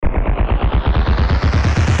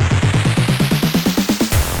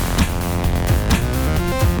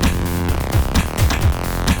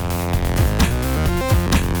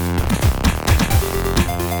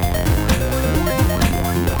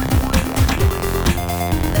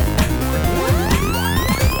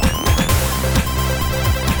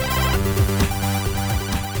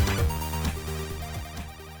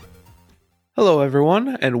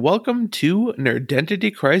everyone, and welcome to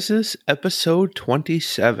Nerdentity Crisis, episode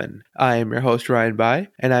 27. I am your host, Ryan Bai,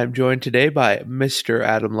 and I'm joined today by Mr.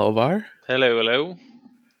 Adam Lovar. Hello, hello.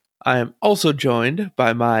 I am also joined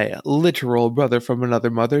by my literal brother from another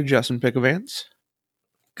mother, Justin Pickavance.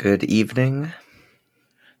 Good evening.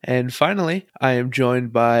 And finally, I am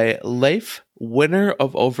joined by Leif, winner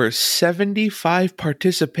of over 75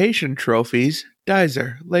 participation trophies,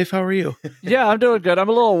 Dizer. Leif, how are you? Yeah, I'm doing good. I'm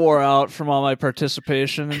a little wore out from all my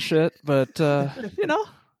participation and shit, but you know.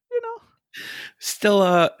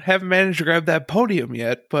 Still haven't managed to grab that podium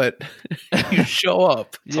yet, but you show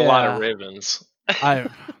up. It's a lot of ribbons.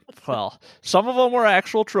 Well, some of them were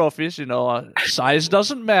actual trophies. Size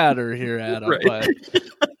doesn't matter here, Adam. Right.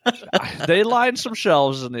 But they lined some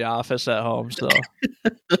shelves in the office at home. So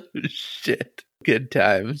shit. Good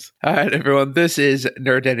times. All right, everyone. This is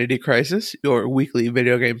Nerdentity Crisis, your weekly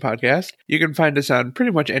video game podcast. You can find us on pretty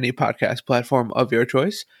much any podcast platform of your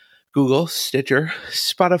choice. Google, Stitcher,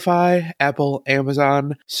 Spotify, Apple,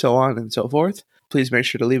 Amazon, so on and so forth. Please make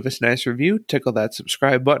sure to leave us a nice review. Tickle that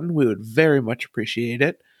subscribe button. We would very much appreciate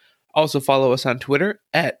it. Also follow us on Twitter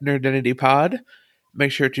at NerdentityPod.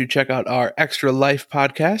 Make sure to check out our Extra Life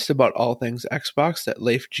podcast about all things Xbox that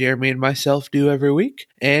Leif, Jeremy, and myself do every week.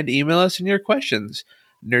 And email us in your questions,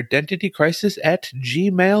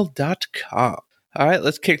 nerdentitycrisis@gmail.com. All right,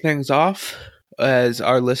 let's kick things off. As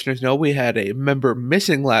our listeners know, we had a member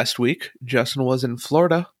missing last week. Justin was in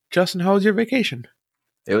Florida. Justin, how was your vacation?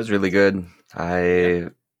 It was really good.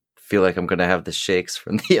 I feel like I'm going to have the shakes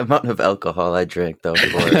from the amount of alcohol I drank, though,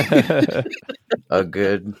 for a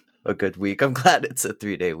good week. I'm glad it's a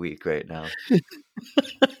 3-day week right now.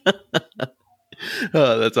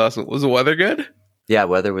 Oh, that's awesome. Was the weather good? Yeah,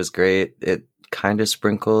 weather was great. It kind of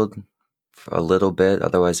sprinkled for a little bit.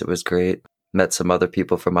 Otherwise, it was great. Met some other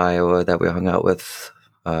people from Iowa that we hung out with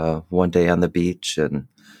one day on the beach and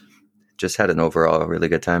just had an overall really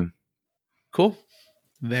good time. Cool.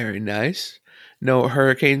 Very nice. No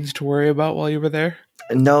hurricanes to worry about while you were there?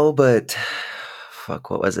 No, but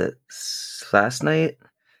what was it? Last night?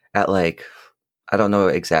 At I don't know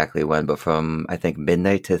exactly when, but from I think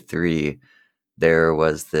midnight to 3, there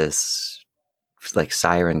was this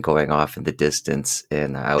siren going off in the distance,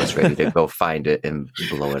 and I was ready to go find it and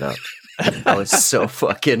blow it up. I was so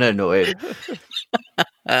fucking annoyed.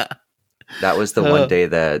 That was the one day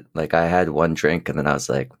that I had one drink, and then I was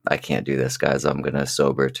like, I can't do this, guys. I'm gonna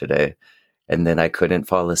sober today. And then I couldn't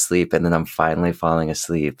fall asleep, and then I'm finally falling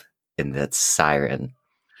asleep in that siren.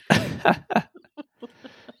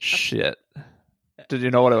 Shit. Did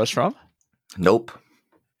you know what it was from? Nope.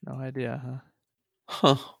 No idea,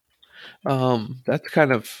 huh? That's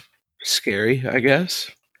kind of scary, I guess.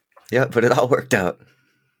 Yeah, but it all worked out.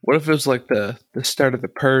 What if it was like the start of the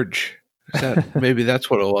purge? Maybe that's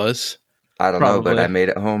what it was. I don't know, but I made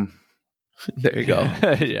it home. There you go.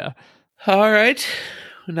 Yeah. All right.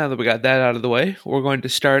 Now that we got that out of the way, we're going to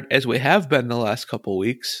start, as we have been the last couple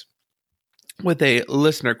weeks, with a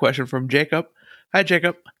listener question from Jacob. Hi,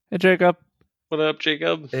 Jacob. Hey, Jacob. What up,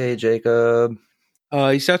 Jacob? Hey, Jacob.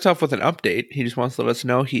 He starts off with an update. He just wants to let us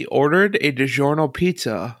know he ordered a DiGiorno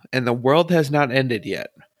pizza, and the world has not ended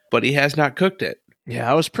yet, but he has not cooked it. Yeah,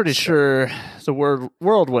 I was pretty sure the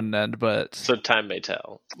world wouldn't end, but so time may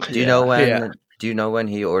tell. Do you know when? Yeah. Do you know when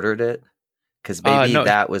he ordered it? Because maybe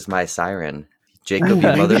that was my siren. Jacob, you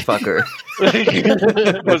motherfucker.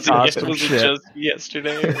 was it just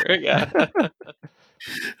yesterday? Yeah.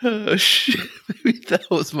 Oh, shit. Maybe that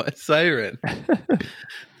was my siren.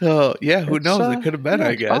 Oh, yeah, who knows? It could have been,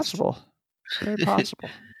 I guess. Possible. It's very possible.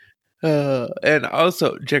 And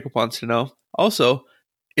also, Jacob wants to know,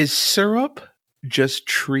 is syrup just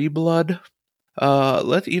tree blood?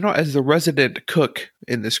 As the resident cook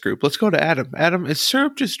in this group, let's go to Adam. Adam, is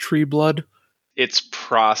syrup just tree blood? It's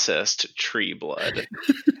processed tree blood.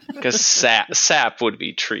 Because sap would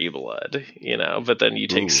be tree blood, but then you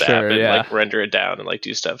take sap and render it down and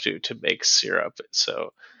do stuff to make syrup.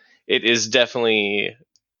 So it is definitely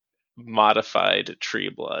modified tree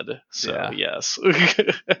blood. So yes.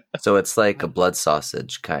 So it's like a blood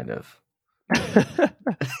sausage, kind of.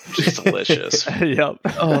 Just delicious. Yep.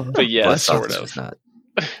 Oh, but yeah, sort of.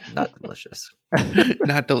 Not delicious.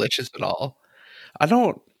 Not delicious at all.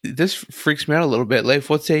 This freaks me out a little bit. Leif,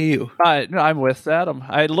 what say you? I'm with Adam.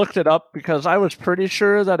 I looked it up because I was pretty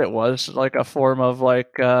sure that it was a form of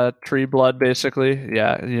tree blood, basically.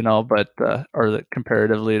 Yeah, but or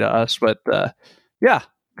comparatively to us, but yeah,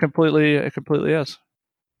 it completely is.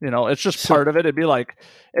 It's just part of it. It'd be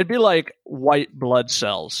like white blood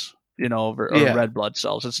cells, or red blood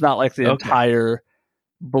cells. It's not like the entire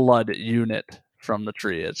blood unit from the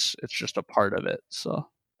tree. It's just a part of it. So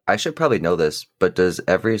I should probably know this, but does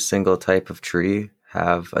every single type of tree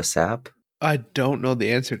have a sap? I don't know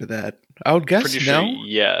the answer to that. I would guess Pretty no. sure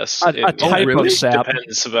yes. A type of sap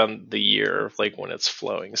depends on the year, like when it's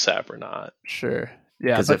flowing sap or not. Sure.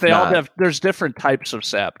 Yeah, but they all have. There's different types of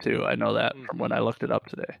sap too. I know that from when I looked it up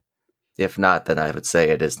today. If not, then I would say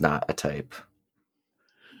it is not a type.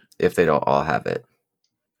 If they don't all have it.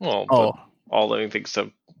 Well, all living things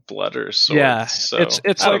have blood or swords. Yeah, so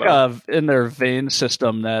it's like in their vein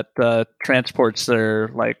system that transports their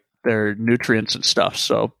nutrients and stuff.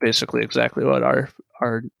 So basically, exactly what our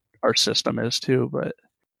system is too. But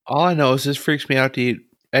all I know is this freaks me out to eat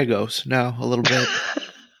Eggos now a little bit.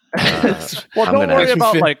 Well, don't worry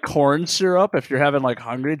about like corn syrup if you're having like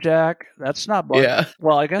Hungry Jack. That's not blood. Yeah.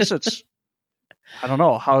 Well, I guess it's. I don't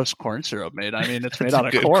know. How is corn syrup made? I mean, it's made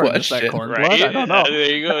out of corn. Is that corn blood? I don't know.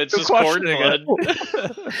 There you go. It's just corn blood.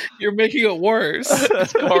 You're making it worse.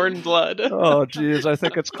 It's corn blood. Oh, geez. I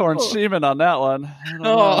think it's corn semen on that one.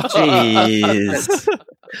 Oh, jeez.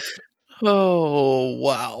 Oh,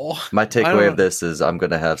 wow. My takeaway of this is I'm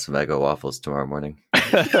going to have some Eggo waffles tomorrow morning.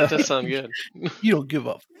 That does sound good. You don't give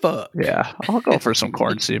a fuck. Yeah, I'll go for some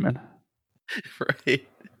corn semen. Right.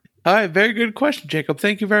 All right, very good question, Jacob.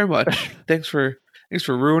 Thank you very much. Thanks for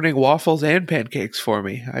ruining waffles and pancakes for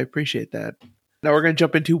me. I appreciate that. Now we're going to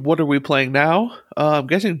jump into what are we playing now. I'm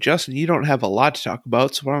guessing, Justin, you don't have a lot to talk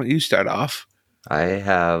about, so why don't you start off? I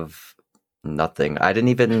have nothing. I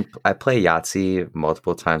play Yahtzee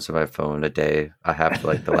multiple times on my phone a day. I have for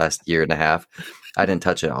like the last year and a half. I didn't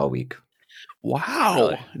touch it all week. Wow.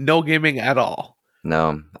 Really? No gaming at all.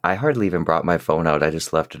 No, I hardly even brought my phone out. I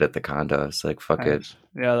just left it at the condo. It's like, fuck it.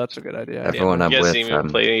 Yeah, that's a good idea. Everyone I'm with. You guys with. even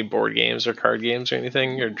play any board games or card games or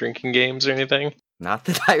anything, or drinking games or anything? Not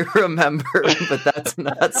that I remember, but that's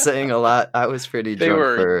not saying a lot. I was pretty drunk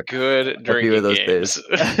for good drinking a few of those games.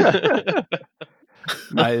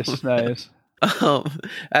 days. Nice.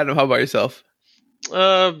 Adam, how about yourself?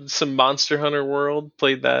 Some Monster Hunter World.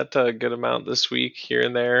 Played that a good amount this week, here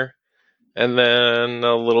and there. And then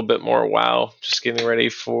a little bit more WoW. Just getting ready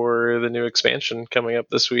for the new expansion coming up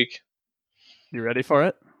this week. You ready for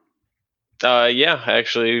it? Yeah,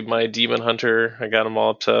 actually, my Demon Hunter, I got them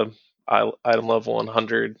all up to item level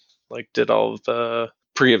 100. Like, did all of the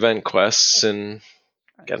pre-event quests and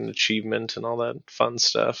got an achievement and all that fun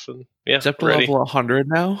stuff. And yeah, it's up to level 100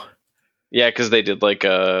 now? Yeah, because they did like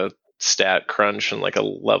a stat crunch and like a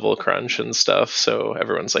level crunch and stuff, so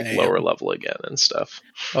everyone's like lower level again and stuff.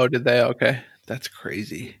 Oh, did they? Okay, that's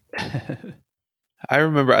crazy. I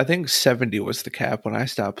remember, I think 70 was the cap when I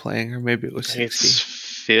stopped playing, or maybe it was 60. It's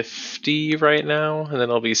 50 right now, and then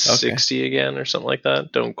it'll be 60 again or something like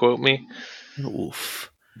that. Don't quote me.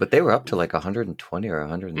 Oof. But they were up to like 120 or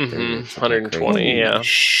 130. 120, yeah.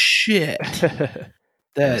 Shit.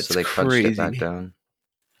 That's so they crunched it back down.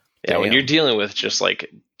 Yeah, when you're dealing with just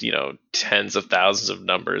like, tens of thousands of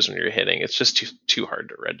numbers when you're hitting, it's just too hard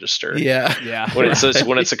to register. Yeah. When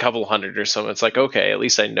it's a couple hundred or something, it's like, okay, at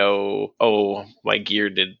least I know, my gear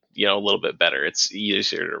did, a little bit better. It's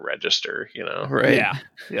easier to register, Right. Yeah.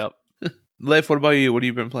 Yep. Leif, what about you? What have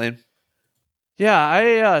you been playing? Yeah,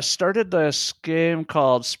 I started this game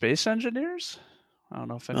called Space Engineers. I don't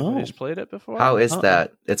know if anybody's played it before. How is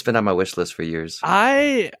that? It's been on my wish list for years.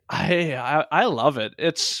 I love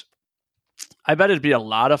it. I bet it'd be a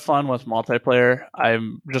lot of fun with multiplayer. I've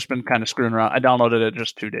just been kind of screwing around. I downloaded it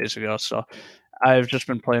just 2 days ago, so I've just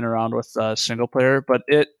been playing around with single player. But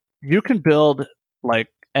you can build like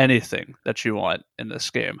anything that you want in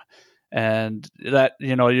this game, and that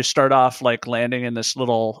you start off like landing in this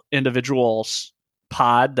little individual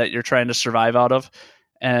pod that you're trying to survive out of,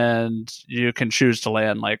 and you can choose to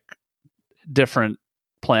land like different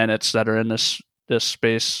planets that are in this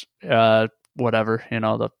space, whatever,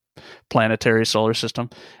 the planetary solar system,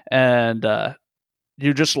 and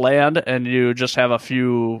you just land and you just have a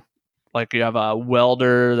few, like you have a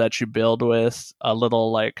welder that you build with, a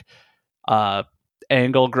little like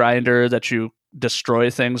angle grinder that you destroy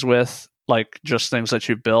things with, like just things that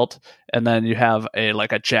you built, and then you have a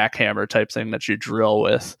jackhammer type thing that you drill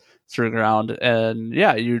with through the ground, and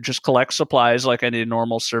you just collect supplies like any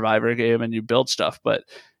normal survivor game, and you build stuff. But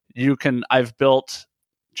I've built,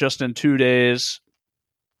 just in 2 days,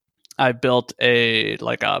 I built a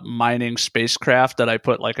mining spacecraft that I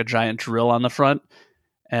put like a giant drill on the front,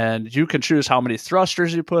 and you can choose how many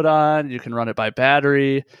thrusters you put on. You can run it by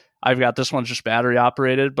battery. I've got this one's just battery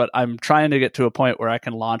operated, but I'm trying to get to a point where I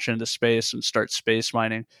can launch into space and start space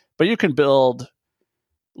mining. But you can build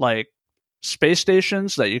like space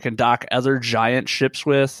stations that you can dock other giant ships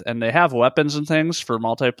with, and they have weapons and things for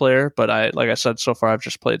multiplayer. But like I said, so far I've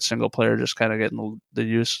just played single player, just kind of getting the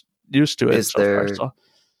used to it.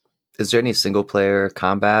 Is there any single player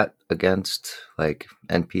combat against like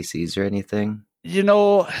NPCs or anything?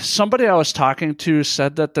 Somebody I was talking to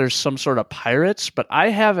said that there's some sort of pirates, but I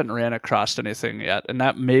haven't ran across anything yet, and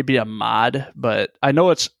that may be a mod, but I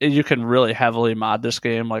know you can really heavily mod this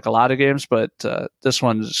game, like a lot of games, but this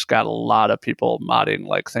one's got a lot of people modding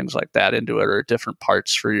like things like that into it, or different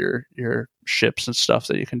parts for your ships and stuff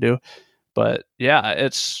that you can do. But yeah,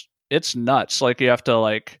 it's nuts. Like you have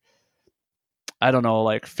to I don't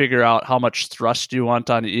know, figure out how much thrust you want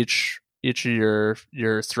on each of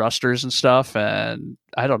your thrusters and stuff, and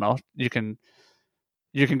I don't know, you can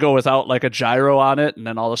go without like a gyro on it, and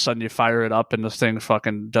then all of a sudden you fire it up and the thing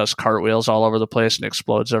fucking does cartwheels all over the place and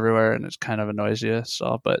explodes everywhere, and it kind of annoys you.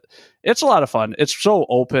 So, but it's a lot of fun. It's so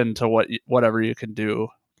open to whatever you can do,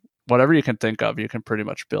 whatever you can think of, you can pretty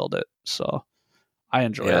much build it. So I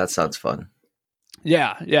enjoy it. Yeah, that sounds fun.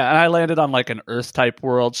 Yeah, and I landed on like an Earth type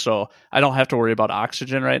world, so I don't have to worry about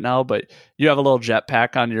oxygen right now, but you have a little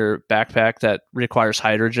jetpack on your backpack that requires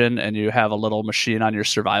hydrogen, and you have a little machine on your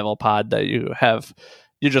survival pod that you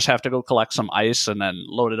just have to go collect some ice and then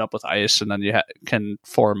load it up with ice, and then you can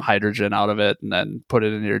form hydrogen out of it and then put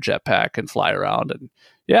it in your jetpack and fly around, and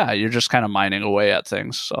yeah, you're just kind of mining away at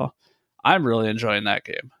things. So I'm really enjoying that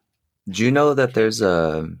game. Do you know that there's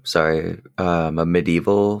a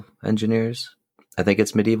Medieval Engineers? I think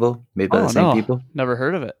it's Medieval, made by the same people. Never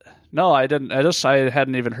heard of it. No, I didn't. I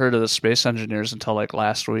hadn't even heard of the Space Engineers until like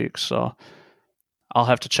last week. So I'll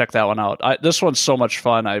have to check that one out. This one's so much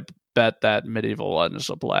fun. I bet that Medieval one is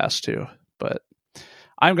a blast too. But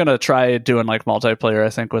I'm gonna try doing like multiplayer, I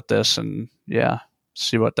think, with this, and yeah,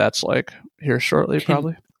 see what that's like here shortly.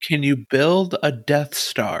 Probably. Can you build a Death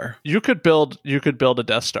Star? You could build a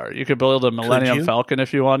Death Star. You could build a Millennium Falcon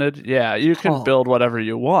if you wanted. Yeah, you can build whatever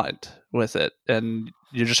you want with it, and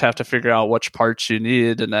you just have to figure out which parts you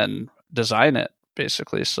need and then design it,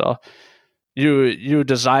 basically. So you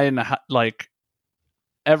design like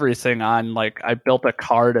everything on, like, I built a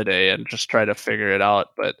car today and just try to figure it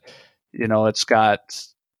out, but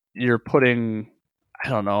you're putting, I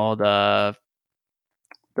don't know, the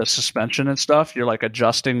suspension and stuff. You're like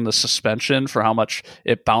adjusting the suspension for how much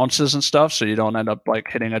it bounces and stuff, so you don't end up like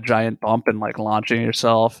hitting a giant bump and like launching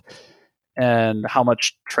yourself, and how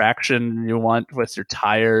much traction you want with your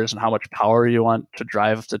tires and how much power you want to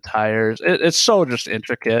drive the tires. It's so just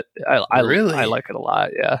intricate. I like it a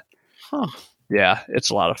lot. Yeah. Huh. Yeah, it's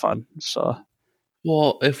a lot of fun. So,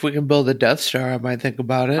 well, if we can build a Death Star, I might think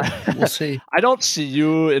about it. We'll see. I don't see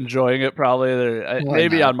you enjoying it probably.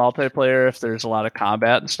 Maybe on multiplayer if there's a lot of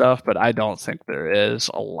combat and stuff, but I don't think there is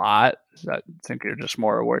a lot. I think you're just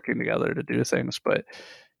more working together to do things. But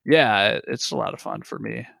yeah, it's a lot of fun for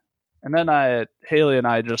me. And then Haley and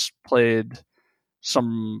I just played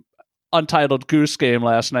some Untitled Goose Game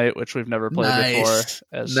last night, which we've never played before.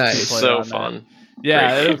 Nice. So fun.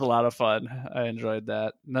 Yeah, it was a lot of fun. I enjoyed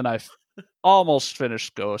that. And then I almost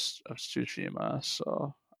finished Ghost of Tsushima,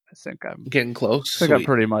 so I think I'm getting close. I think I'm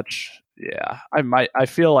pretty much, yeah. I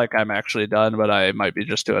feel like I'm actually done, but I might be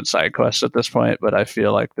just doing side quests at this point. But I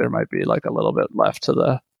feel like there might be like a little bit left to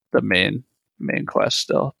the main quest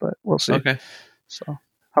still, but we'll see. Okay. So,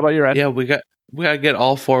 how about your end? Yeah, we gotta get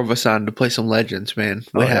all four of us on to play some Legends, man.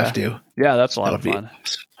 We have to. Yeah, that's a lot of fun.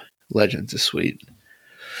 Awesome. Legends is sweet.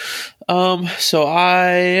 So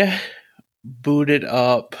I booted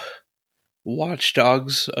up Watch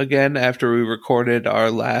Dogs again after we recorded our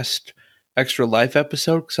last Extra Life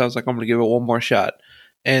episode, because I was like, I'm going to give it one more shot.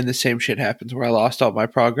 And the same shit happens where I lost all my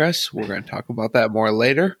progress. We're going to talk about that more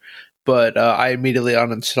later. But I immediately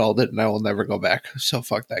uninstalled it, and I will never go back. So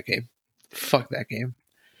fuck that game. Fuck that game.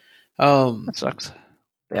 That sucks.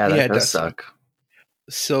 Yeah, that does suck.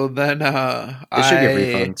 So then they should get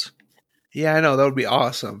refunds. Yeah, I know. That would be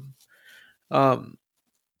awesome.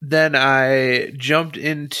 Then I jumped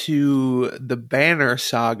into the Banner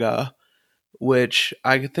Saga, which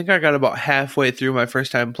I think I got about halfway through my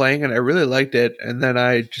first time playing, and I really liked it. And then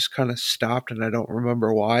I just kind of stopped, and I don't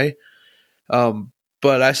remember why.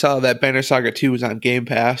 But I saw that Banner Saga 2 was on Game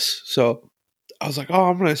Pass, so I was like, oh,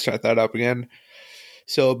 I'm going to start that up again.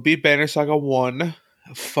 So beat Banner Saga 1,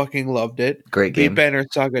 fucking loved it. Great game. Beat Banner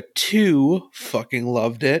Saga 2, fucking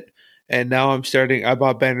loved it. And now I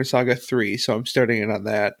bought Banner Saga 3, so I'm starting in on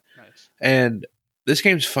that. Nice. And this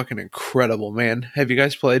game's fucking incredible, man. Have you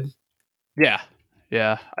guys played? Yeah.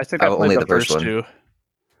 I think I played only the first one. two.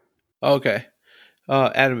 Okay.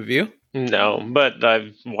 Adam, have you? No, but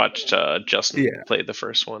I've watched Justin play the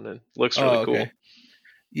first one, and it looks really cool.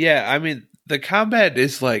 Yeah, I mean, the combat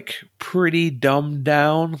is like pretty dumbed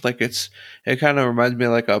down. Like it kind of reminds me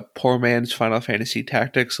of like a poor man's Final Fantasy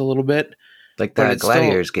Tactics a little bit. Like the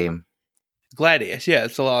Gladiators game. Gladius. Yeah,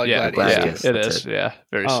 it's a lot like Gladius. It is. Yeah,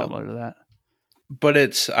 very similar to that.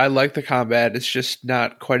 But I like the combat. It's just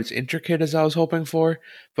not quite as intricate as I was hoping for.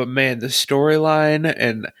 But man, the storyline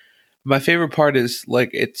and my favorite part is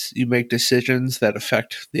like you make decisions that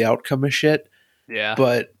affect the outcome of shit. Yeah.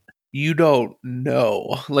 But you don't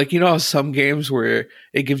know. Like, how some games where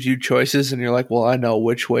it gives you choices and you're like, well, I know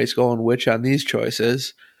which way's going which on these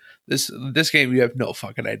choices. This game, you have no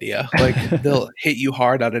fucking idea. Like, they'll hit you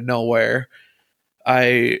hard out of nowhere.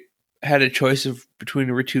 I had a choice between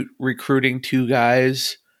recruiting two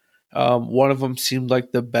guys. One of them seemed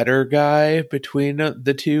like the better guy between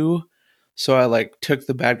the two. So I took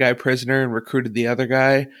the bad guy prisoner and recruited the other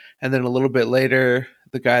guy. And then a little bit later,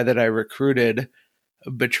 the guy that I recruited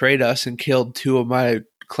betrayed us and killed two of my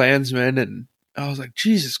clansmen. And I was like,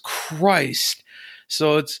 Jesus Christ.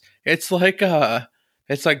 So it's like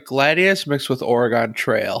Gladius mixed with Oregon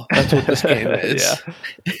Trail. That's what this game is.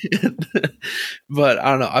 But I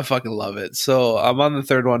don't know. I fucking love it. So I'm on the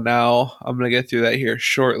third one now. I'm going to get through that here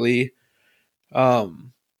shortly.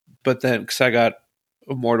 But then, because I got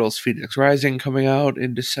Immortals Phoenix Rising coming out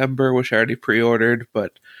in December, which I already pre-ordered.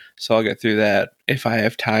 So I'll get through that if I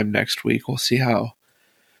have time next week. We'll see how.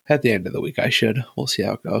 At the end of the week, I should. We'll see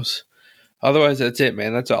how it goes. Otherwise, that's it,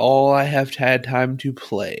 man. That's all I have had time to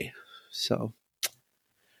play. So.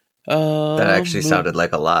 That actually sounded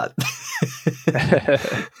like a lot.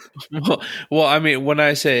 well, I mean, when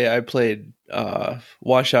I say I played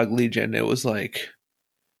Watchdog Legion, it was like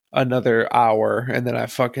another hour, and then I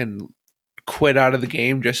fucking quit out of the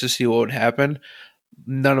game just to see what would happen.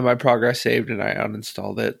 None of my progress saved, and I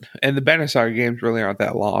uninstalled it. And the Banner Saga games really aren't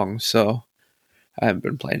that long, so I haven't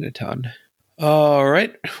been playing a ton. All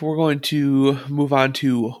right, we're going to move on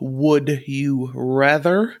to Would You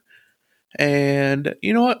Rather. And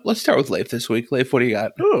you know what? Let's start with Leif this week. Leif, what do you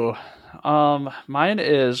got? Ooh, mine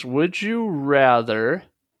is: would you rather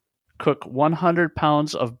cook 100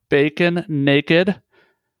 pounds of bacon naked,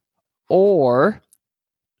 or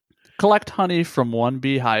collect honey from one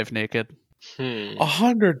beehive naked?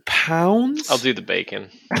 100 pounds? I'll do the bacon.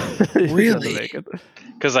 Really?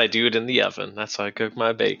 Because I do it in the oven. That's how I cook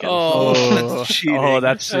my bacon. Oh, that's cheating. Oh,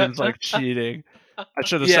 that seems like cheating. I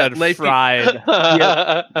should have said fried.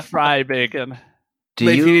 Fry bacon.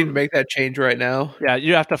 Leif, you need to make that change right now. Yeah,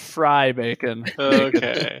 you have to fry bacon.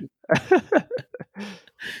 Okay.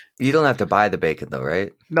 You don't have to buy the bacon though,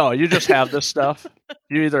 right? No, you just have this stuff.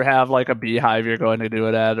 You either have like a beehive you're going to do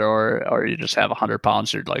it at, or you just have 100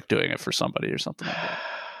 pounds you're like doing it for somebody or something like that.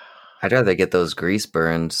 I'd rather get those grease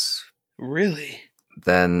burns. Really?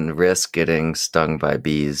 Than risk getting stung by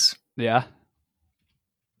bees. Yeah.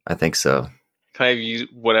 I think so. Can I use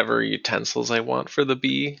whatever utensils I want for the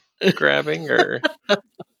bee grabbing, or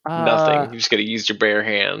nothing? You just got to use your bare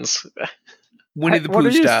hands. Winnie the Pooh What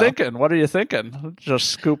are you style. thinking? What are you thinking? Just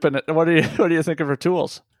scooping it. What are you thinking for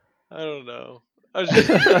tools? I don't know. I was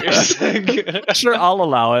just curious. Sure, I'll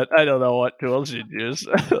allow it. I don't know what tools you'd use.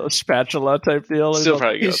 A spatula type deal. Still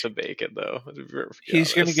probably go with the bacon though.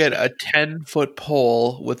 He's going to get a 10-foot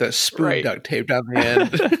pole with a spoon duct taped on the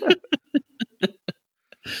end.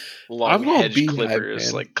 Long hedge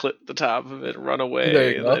clippers, like clip the top of it, run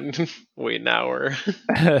away, and then wait an hour.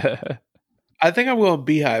 I think I'm going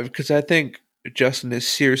beehive because I think Justin is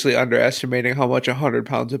seriously underestimating how much 100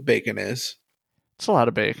 pounds of bacon is. It's a lot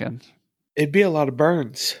of bacon. It'd be a lot of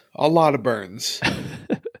burns. A lot of burns.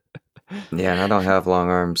 Yeah, and I don't have long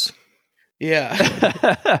arms.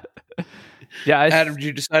 Yeah. Yeah. Adam, did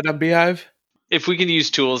you decide on beehive? If we can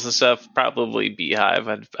use tools and stuff, probably beehive.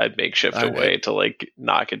 I'd makeshift a way to like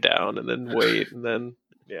knock it down and then wait and then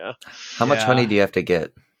How much honey do you have to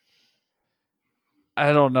get?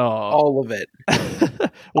 I don't know. All of it.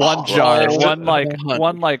 One jar.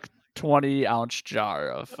 One 20-ounce jar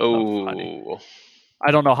of honey.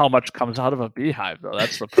 I don't know how much comes out of a beehive though.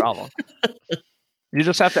 That's the problem. You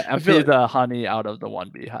just have to empty the honey out of the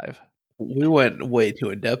one beehive. We went way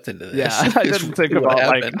too in depth into this. Yeah, I didn't think about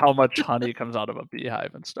like how much honey comes out of a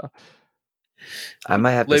beehive and stuff. I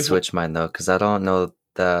might have to switch mine though, because I don't know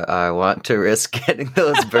that I want to risk getting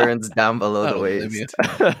those burns down below the waist.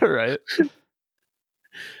 Right.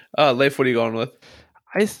 Leif, what are you going with?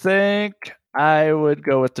 I think I would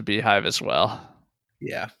go with the beehive as well.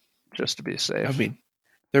 Yeah. Just to be safe. I mean,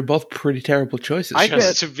 they're both pretty terrible choices.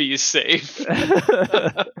 To be safe.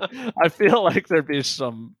 I feel like there'd be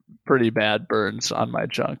some pretty bad burns on my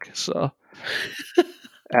junk. So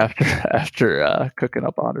after cooking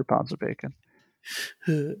up 100 pounds of bacon.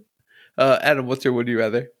 Adam, what's your would you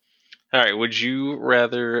rather? All right. Would you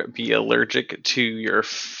rather be allergic to your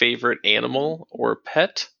favorite animal or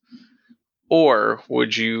pet, Or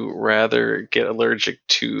would you rather get allergic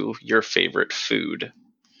to your favorite food?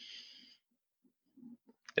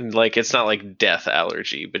 And like, it's not like death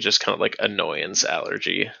allergy, but just kind of like annoyance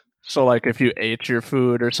allergy. So like if you ate your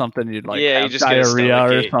food or something, you'd like you have just diarrhea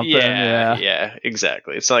or something. Yeah,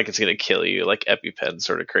 exactly. It's not like it's gonna kill you, like EpiPen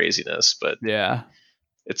sort of craziness, but yeah,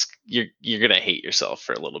 it's you're gonna hate yourself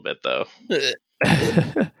for a little bit though.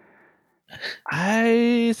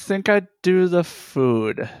 I think I'd do the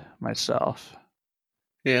food myself.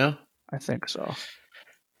 Yeah, I think so.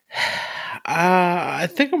 I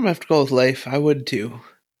think I'm gonna have to go with Leif. I would too.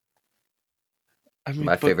 I mean,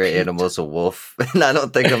 my favorite animal is a wolf, and I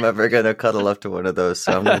don't think I'm ever gonna cuddle up to one of those.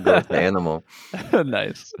 So I'm gonna go with the animal.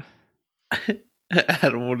 Nice.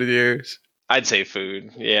 Adam, what are yours? I'd say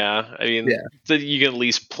food. Yeah, I mean, you can at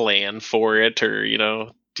least plan for it, or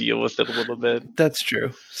deal with it a little bit. That's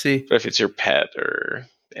true. See, but if it's your pet or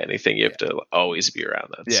anything, you have to always be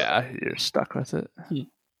around that. Yeah, so. You're stuck with it.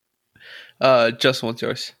 Justin, what's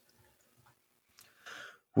yours?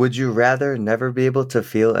 Would you rather never be able to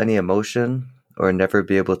feel any emotion or never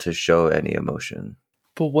be able to show any emotion?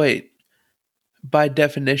 But wait, by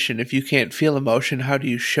definition, if you can't feel emotion, how do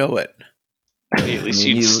you show it? At least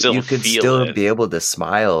you could still be able to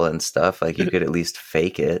smile and stuff. Like you could at least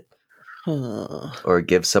fake it. Or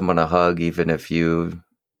give someone a hug even if you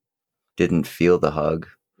didn't feel the hug.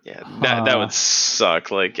 Yeah, that would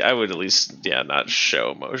suck. Like I would at least not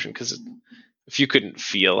show emotion, because if you couldn't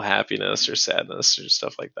feel happiness or sadness or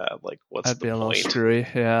stuff like that, like what's That'd the be a point? Little screwy,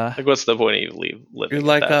 yeah. Like what's the point of you living? You're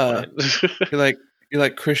like you're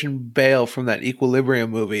like Christian Bale from that Equilibrium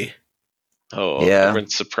movie. Oh yeah, everyone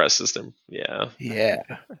suppresses them. Yeah.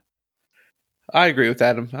 I agree with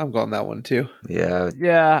Adam. I'm going that one too.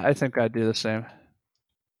 Yeah, I think I'd do the same.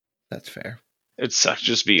 That's fair. It sucks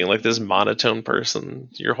just being like this monotone person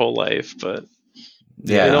your whole life, but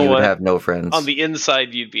you would have no friends. On the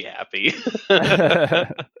inside, you'd be happy.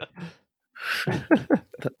 That's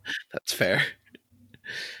fair.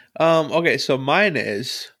 Okay, so mine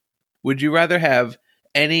is: would you rather have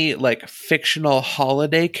any like fictional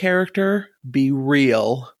holiday character be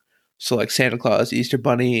real? So like Santa Claus, Easter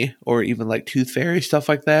Bunny, or even like Tooth Fairy, stuff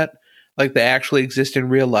like that. Like they actually exist in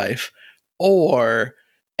real life. Or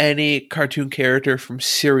any cartoon character from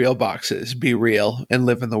cereal boxes be real and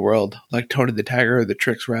live in the world. Like Tony the Tiger or the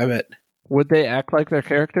Trix Rabbit. Would they act like their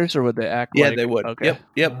characters, or would they act like... Yeah, they would. Okay.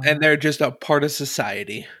 Yep. And they're just a part of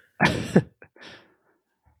society.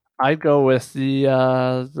 I'd go with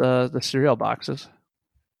the cereal boxes.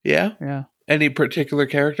 Yeah? Yeah. Any particular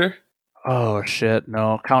character? Oh, shit.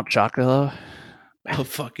 No. Count Chocula. Oh,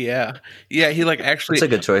 fuck yeah. Yeah, he like actually... That's a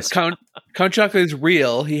good choice. Count Chocula is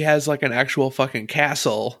real. He has like an actual fucking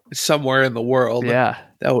castle somewhere in the world. Yeah.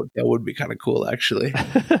 That would be kind of cool, actually.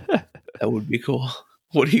 That would be cool.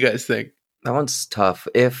 What do you guys think? That one's tough.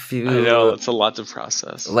 I know, it's a lot to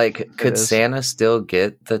process. Like, could Santa still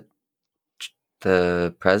get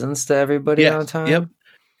the presents to everybody on time? Yep.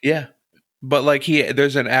 Yeah. But like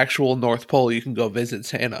there's an actual North Pole you can go visit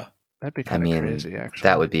Santa. That'd be kind of crazy, actually.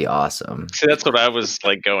 That would be awesome. See, that's what I was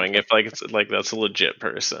like going. If like it's like that's a legit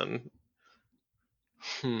person.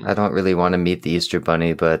 I don't really want to meet the Easter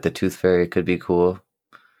Bunny, but the Tooth Fairy could be cool.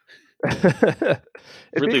 It'd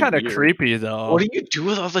really be kind of creepy, though. What do you do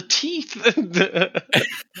with all the teeth?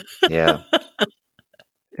 Yeah.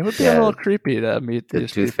 It would be a little creepy to meet the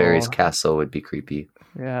these Tooth people. Fairy's castle would be creepy.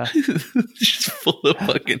 Yeah. Just full of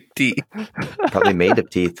fucking teeth. Probably made of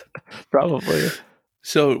teeth. Probably.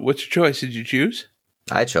 So, what's your choice? Did you choose?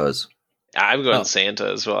 I chose. I'm going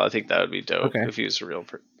Santa as well. I think that would be dope if he was real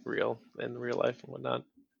in real life and whatnot.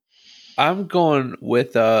 I'm going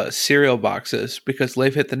with cereal boxes because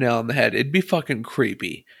Leif hit the nail on the head. It'd be fucking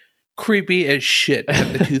creepy. Creepy as shit.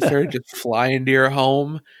 Have the Tooth Fairy just fly into your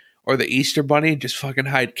home, or the Easter Bunny just fucking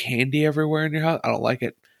hide candy everywhere in your house. I don't like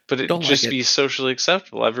it. But it'd just be socially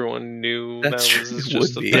acceptable. Everyone knew that was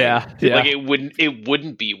just the thing. Yeah. Like it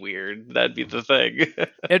wouldn't be weird. That'd be the thing.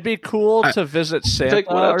 It'd be cool to visit Santa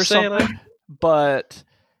or something, but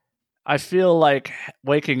I feel like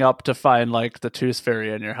waking up to find like the Tooth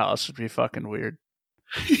Fairy in your house would be fucking weird.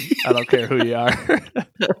 I don't care who you are.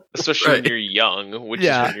 Especially when you're young, which is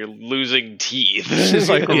when you're losing teeth. She's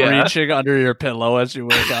like reaching under your pillow as you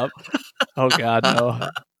wake up. Oh God, no.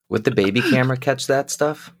 Would the baby camera catch that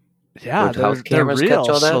stuff? Yeah, they're real,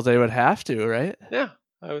 so they would have to, right? Yeah,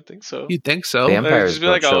 I would think so. You'd think so. Vampires just be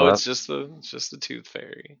like, it's just the Tooth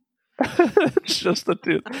Fairy. It's just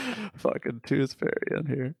the fucking Tooth Fairy in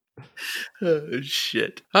here. Oh,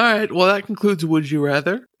 shit. All right, well, that concludes Would You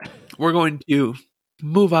Rather. We're going to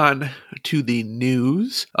move on to the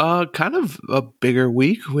news. Kind of a bigger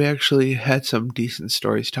week. We actually had some decent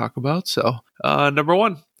stories to talk about. So, number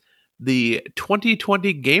one, the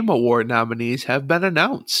 2020 Game Award nominees have been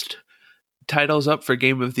announced. Titles up for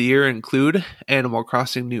Game of the Year include Animal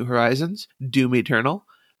Crossing New Horizons, Doom Eternal,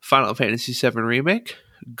 Final Fantasy VII Remake,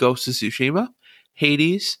 Ghost of Tsushima,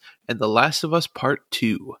 Hades, and The Last of Us Part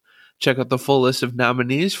 2. Check out the full list of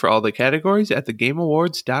nominees for all the categories at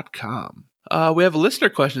thegameawards.com. We have listener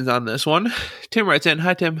questions on this one. Tim writes in.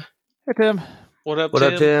 Hi, Tim. Hey, Tim. What up,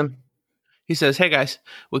 Tim? He says, hey, guys.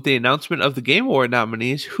 With the announcement of the Game Award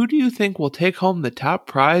nominees, who do you think will take home the top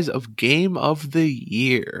prize of Game of the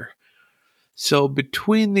Year? So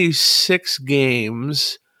between these 6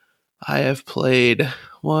 games, I have played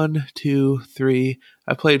 1, 2, 3.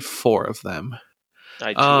 I played 4 of them.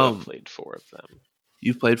 I too have played 4 of them.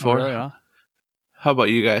 You've played 4? Oh, yeah. How about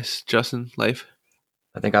you guys, Justin, Leif?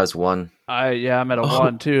 I think I was 1. I'm at a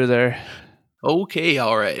 1 too there. Okay,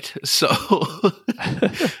 all right. So,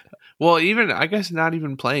 well, even I guess not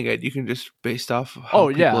even playing it, you can just based off how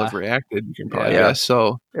people have reacted, you can probably guess.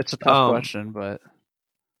 So it's a tough question, but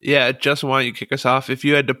yeah, Justin, why don't you kick us off? If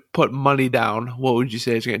you had to put money down, what would you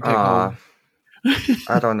say is going to take home?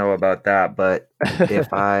 I don't know about that, but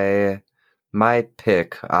my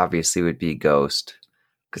pick obviously would be Ghost.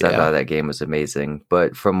 Because I thought that game was amazing.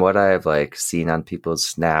 But from what I've seen on people's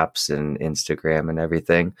snaps and Instagram and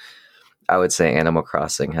everything, I would say Animal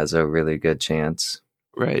Crossing has a really good chance.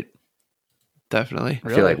 Right. Definitely.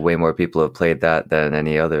 I feel like way more people have played that than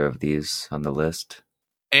any other of these on the list.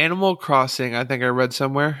 Animal Crossing, I think I read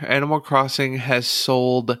somewhere, Animal Crossing has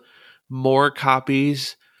sold more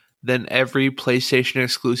copies than every PlayStation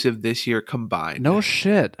exclusive this year combined. No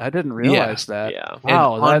shit. I didn't realize that. Yeah.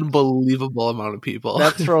 Wow. An unbelievable amount of people.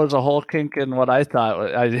 That throws a whole kink in what I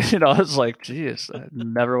thought. I was like, geez, I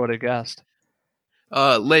never would have guessed.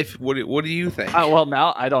 Leif, what do you think? Well,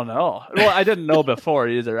 now I don't know. Well, I didn't know before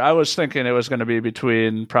either. I was thinking it was going to be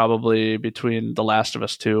between The Last of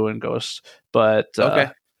Us 2 and Ghost. But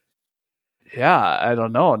okay. Yeah, I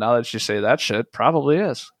don't know. Now that you say that shit, probably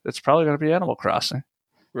is. It's probably going to be Animal Crossing.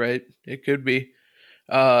 Right. It could be.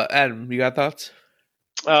 Adam, you got thoughts?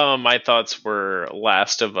 My thoughts were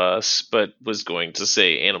Last of Us, but was going to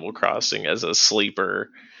say Animal Crossing as a sleeper,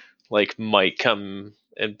 might come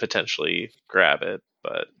and potentially grab it.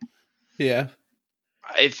 But yeah,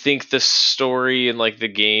 I think the story and the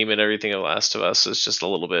game and everything of Last of Us is just a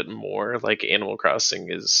little bit more. Animal Crossing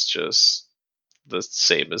is just the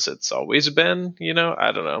same as it's always been.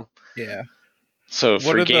 I don't know. Yeah. So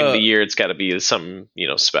for Game of the Year, it's got to be something,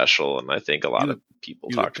 special. And I think a lot of people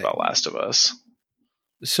talked about Last of Us.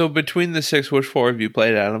 So between the 6, which 4 have you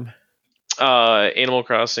played, Adam? Animal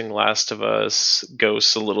Crossing, Last of Us,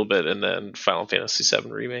 Ghosts a little bit, and then Final Fantasy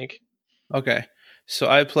VII Remake. Okay. So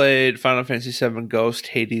I played Final Fantasy VII, Ghost,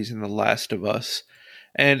 Hades, and The Last of Us.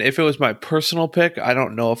 And if it was my personal pick, I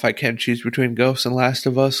don't know if I can choose between Ghost and Last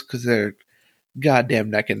of Us because they're goddamn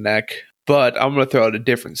neck and neck. But I'm going to throw out a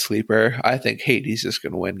different sleeper. I think Hades is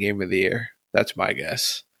going to win Game of the Year. That's my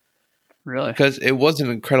guess. Really? Because it was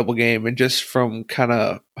an incredible game. And just from kind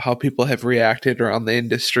of how people have reacted around the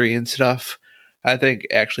industry and stuff, I think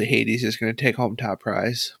actually Hades is going to take home top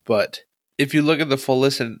prize. But if you look at the full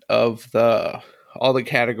list of all the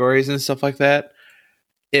categories and stuff like that,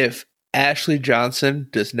 if Ashley Johnson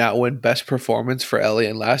does not win Best Performance for Ellie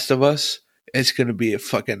in Last of Us, it's going to be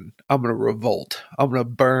I'm going to revolt. I'm going to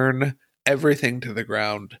burn everything to the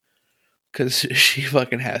ground because she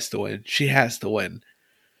fucking has to win. She has to win.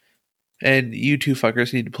 And you two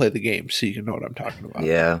fuckers need to play the game so you can know what I'm talking about.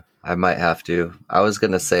 Yeah, I might have to. I was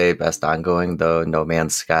going to say Best Ongoing, though, No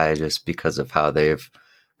Man's Sky, just because of how they've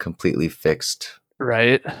completely fixed.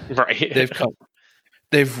 Right.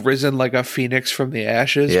 They've risen like a phoenix from the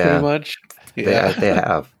ashes, pretty much. Yeah, they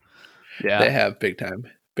have. Yeah. They have big time.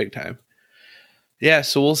 Big time. Yeah,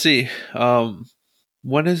 so we'll see.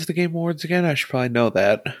 When is the Game Awards again? I should probably know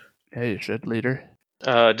that. Yeah, you should, leader.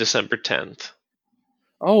 December 10th.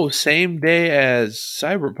 Oh, same day as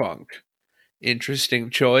Cyberpunk. Interesting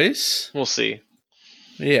choice. We'll see.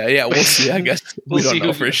 Yeah, we'll see. I guess we don't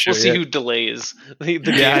know for sure. We'll see who delays the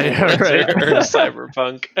Game Awards or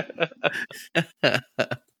Cyberpunk.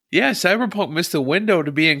 Yeah, Cyberpunk missed the window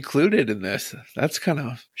to be included in this. That's kind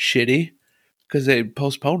of shitty. Because they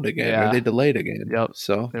postponed again or they delayed again. Yep.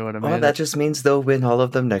 So they would have made that just means they'll win all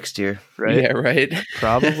of them next year. Right? Yeah, right.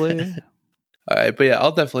 Probably. All right, but yeah,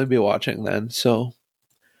 I'll definitely be watching then. So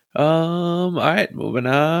all right, moving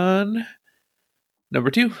on. Number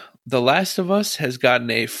 2, The Last of Us has gotten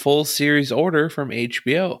a full series order from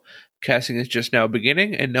HBO. Casting is just now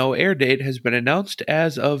beginning and no air date has been announced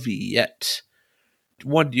as of yet.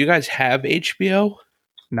 do you guys have HBO?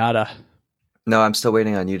 Nada. No, I'm still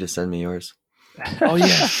waiting on you to send me yours. Oh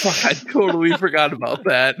yeah, fuck! I totally forgot about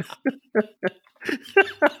that.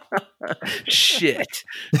 Shit.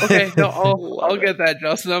 Okay, no, I'll get that,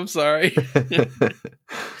 Justin. I'm sorry.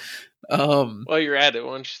 While you're at it,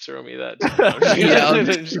 why don't you throw me that? Yeah,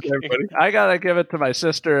 I gotta give it to my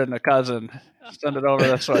sister and a cousin. Send it over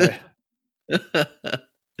this way.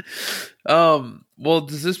 Well,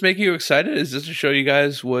 does this make you excited? Is this a show you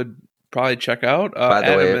guys would probably check out? By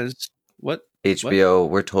the way, what? HBO,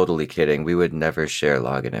 we're totally kidding. We would never share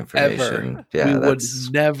login information. Ever. Yeah, we would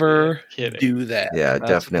never do that. Yeah,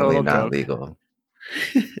 That's definitely not joke. legal.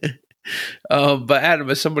 But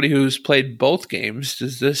Adam, as somebody who's played both games,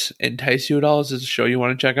 does this entice you at all? Is this a show you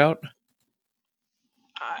want to check out?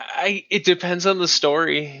 It depends on the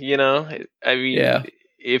story, you know. I mean,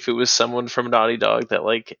 if it was someone from Naughty Dog that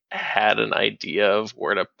like had an idea of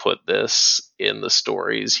where to put this in the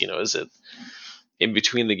stories, you know, is it in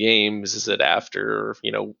between the games? Is it after?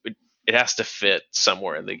 You know, it has to fit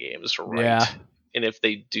somewhere in the games, right? Yeah. And if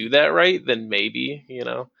they do that right, then maybe, you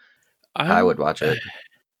know, I would watch it.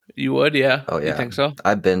 You would, yeah. Oh yeah, you think so?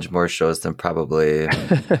 I binge more shows than probably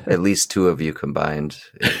at least two of you combined,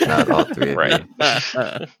 if not all three of right.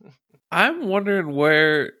 you. I'm wondering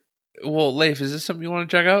where. Well, Leif, is this something you want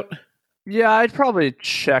to check out? Yeah, I'd probably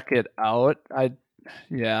check it out.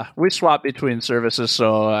 We swap between services,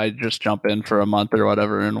 so I just jump in for a month or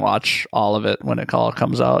whatever and watch all of it when it all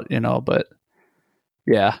comes out, you know. But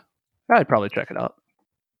yeah, I'd probably check it out.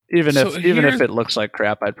 Even if it looks like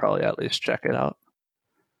crap, I'd probably at least check it out.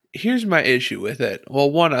 Here's my issue with it.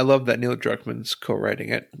 Well, one, I love that Neil Druckmann's co-writing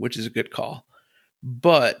it, which is a good call.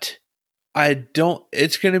 But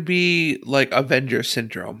it's going to be like Avengers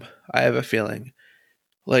syndrome. I have a feeling.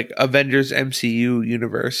 Like Avengers MCU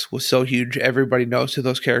universe was so huge, everybody knows who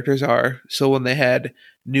those characters are. So when they had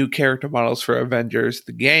new character models for Avengers,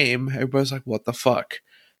 the game, everybody's like, what the fuck?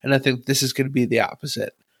 And I think this is going to be the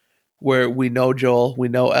opposite, where we know Joel, we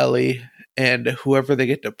know Ellie, and whoever they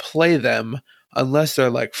get to play them, unless they're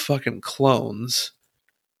like fucking clones,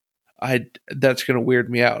 that's going to weird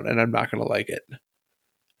me out, and I'm not going to like it.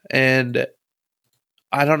 And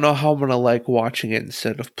I don't know how I'm going to like watching it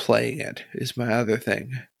instead of playing it, is my other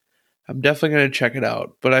thing. I'm definitely going to check it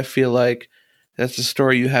out, but I feel like that's a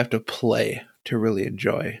story you have to play to really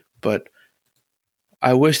enjoy. But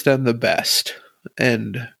I wish them the best,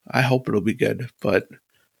 and I hope it'll be good, but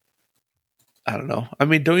I don't know. I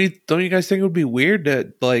mean, don't you guys think it would be weird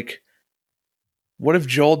to, like, what if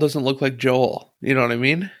Joel doesn't look like Joel? You know what I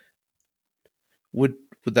mean? Would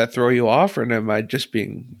that throw you off, or am I just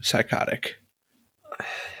being psychotic?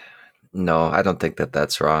 No, I don't think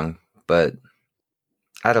that's wrong. But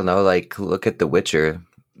I don't know, like, look at The Witcher.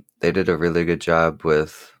 They did a really good job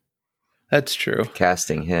with That's true.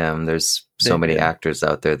 casting him. There's so many actors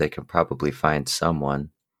out there, they can probably find someone.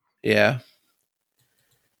 Yeah.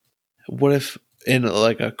 What if in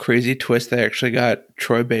like a crazy twist they actually got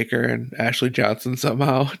Troy Baker and Ashley Johnson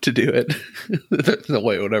somehow to do it? There's no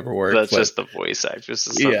way it would ever work. That's just the voice actress.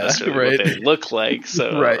 It's not necessarily what they look like.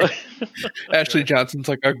 So right. Ashley Johnson's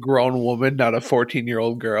like a grown woman, not a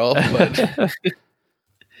 14-year-old girl. But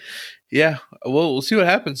yeah, we'll see what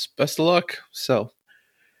happens. Best of luck. So,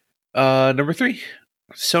 number 3.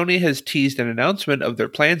 Sony has teased an announcement of their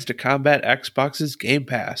plans to combat Xbox's Game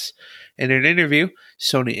Pass. In an interview,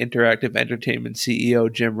 Sony Interactive Entertainment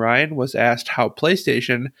CEO Jim Ryan was asked how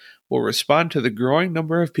PlayStation will respond to the growing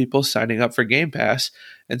number of people signing up for Game Pass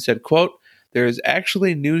and said, quote, "There is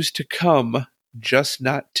actually news to come, just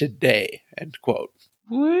not today," end quote.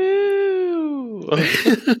 Woo!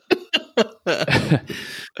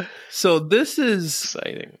 So this is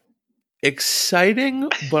exciting,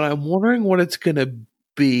 but I'm wondering what it's going to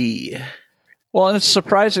be. Well, and it's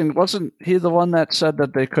surprising. Wasn't he the one that said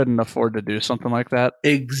that they couldn't afford to do something like that?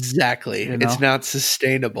 Exactly. You know? It's not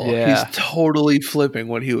sustainable. Yeah. He's totally flipping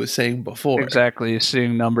what he was saying before. Exactly.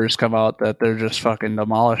 Seeing numbers come out that they're just fucking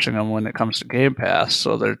demolishing them when it comes to Game Pass.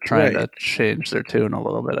 So they're trying to change their tune a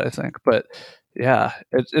little bit, I think. But yeah,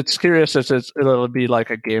 it's curious if it'll be like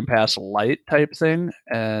a Game Pass Lite type thing,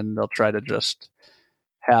 and they'll try to just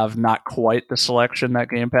have not quite the selection that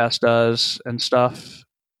Game Pass does and stuff.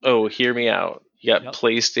 Oh, hear me out. You got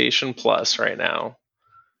PlayStation Plus right now.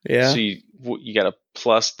 Yeah. So you got a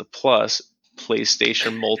plus the plus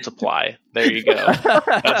PlayStation Multiply. There you go.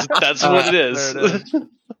 That's what it is.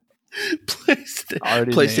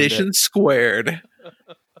 PlayStation Squared.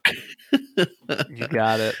 You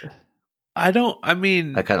got it. I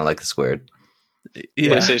kind of like the squared.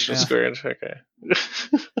 Yeah. PlayStation Squared. Okay.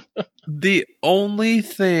 The only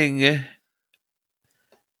thing,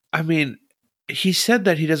 I mean, he said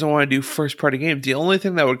that he doesn't want to do first-party games. The only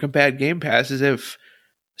thing that would combat Game Pass is if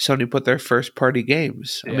Sony put their first-party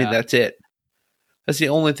games. I mean, that's it. That's the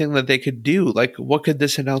only thing that they could do. Like, what could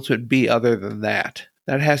this announcement be other than that?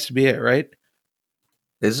 That has to be it, right?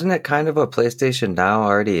 Isn't it kind of what PlayStation Now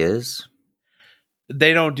already is?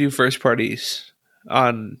 They don't do first parties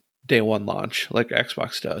on day one launch like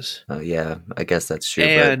Xbox does. Oh, yeah. I guess that's true.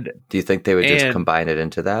 And but do you think they would just combine it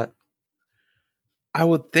into that? I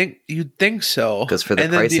would think you'd think so. Because for the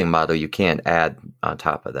pricing model, you can't add on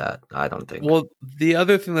top of that, I don't think. Well, the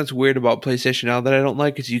other thing that's weird about PlayStation Now that I don't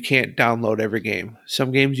like is you can't download every game.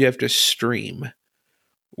 Some games you have to stream.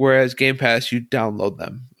 Whereas Game Pass, you download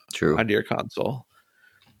them onto your console.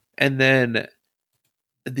 And then,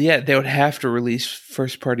 they would have to release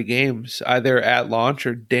first-party games either at launch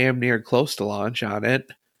or damn near close to launch on it.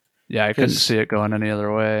 Yeah, I couldn't see it going any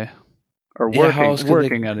other way. Or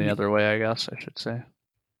working any other way, I guess I should say.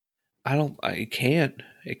 It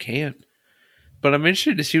can't. But I'm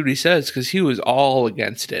interested to see what he says, because he was all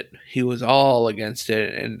against it. He was all against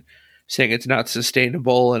it and saying it's not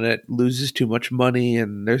sustainable and it loses too much money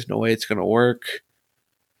and there's no way it's going to work.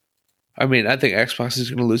 I mean, I think Xbox is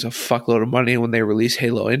going to lose a fuckload of money when they release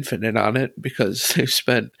Halo Infinite on it, because they've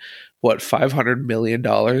spent, $500 million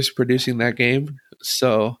producing that game.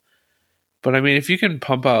 So, but I mean, if you can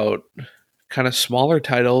pump out kind of smaller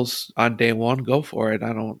titles on day one, go for it.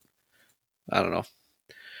 I don't know.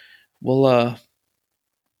 We'll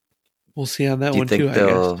see on that one too, I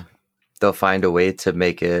guess. They'll find a way to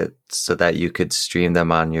make it so that you could stream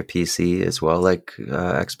them on your PC as well, like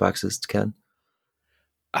Xboxes can?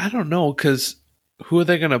 I don't know, because who are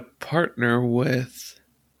they going to partner with?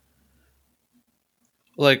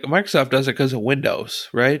 Like, Microsoft does it because of Windows,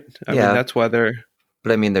 right? I mean, that's why they're...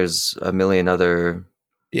 But I mean, there's a million other...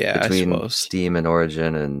 Yeah, between I suppose. Steam and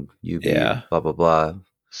Origin and Ubi, blah, blah, blah.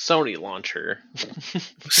 Sony launcher.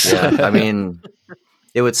 Yeah, I mean,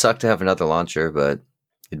 it would suck to have another launcher, but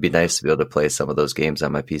it'd be nice to be able to play some of those games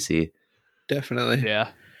on my PC. Definitely.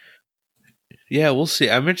 Yeah. Yeah, we'll see.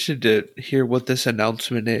 I'm interested to hear what this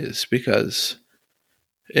announcement is, because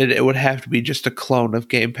it would have to be just a clone of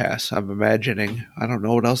Game Pass, I'm imagining. I don't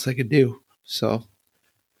know what else they could do. So,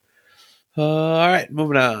 all right,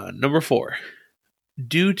 moving on. Number 4.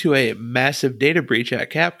 Due to a massive data breach at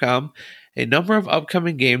Capcom, a number of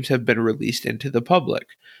upcoming games have been released into the public.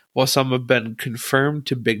 While some have been confirmed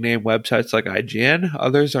to big-name websites like IGN,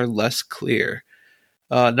 others are less clear.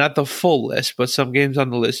 Not the full list, but some games on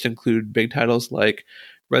the list include big titles like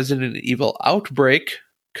Resident Evil Outbreak,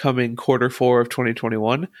 coming Q4 of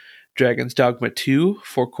 2021, Dragon's Dogma 2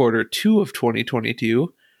 for Q2 of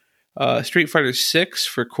 2022, Street Fighter 6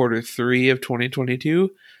 for Q3 of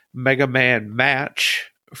 2022, Mega Man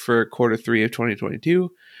Match for Q3 of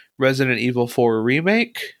 2022, Resident Evil 4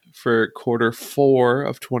 Remake for Q4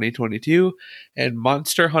 of 2022, and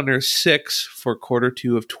Monster Hunter 6 for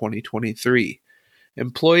Q2 of 2023.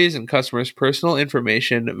 Employees and customers' personal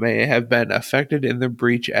information may have been affected in the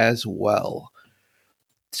breach as well.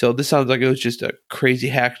 So this sounds like it was just a crazy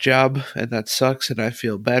hack job, and that sucks, and I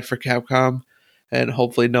feel bad for Capcom, and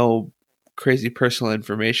hopefully no crazy personal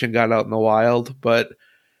information got out in the wild. But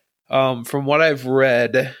from what I've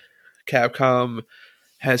read, Capcom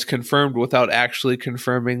has confirmed without actually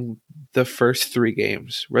confirming the first 3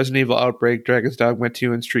 games: Resident Evil Outbreak, Dragon's Dogma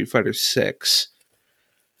 2, and Street Fighter 6.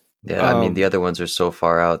 Yeah, I mean, the other ones are so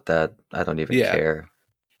far out that I don't even care.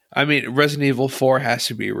 I mean, Resident Evil 4 has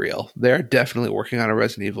to be real. They're definitely working on a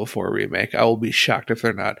Resident Evil 4 remake. I will be shocked if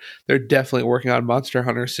they're not. They're definitely working on Monster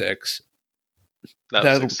Hunter 6.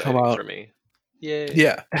 That'll come out for me. Yay.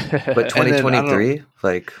 Yeah. But 2023?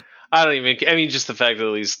 I mean, just the fact that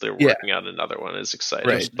at least they're working on another one is exciting.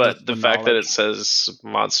 Right. But the fact that it says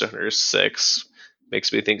Monster Hunter 6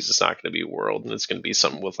 makes me think it's not going to be World, and it's going to be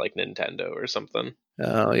something with like Nintendo or something.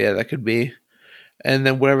 Oh, yeah, that could be. And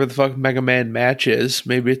then whatever the fuck Mega Man Match is,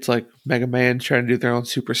 maybe it's like Mega Man trying to do their own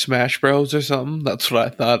Super Smash Bros. Or something. That's what I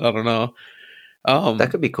thought. I don't know.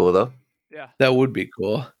 That could be cool, though. Yeah. That would be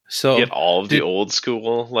cool. So get all of the old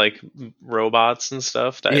school like robots and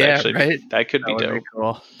stuff. That that could be dope.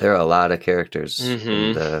 Cool. There are a lot of characters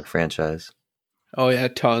in the franchise. Oh yeah, a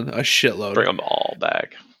shitload. Bring them all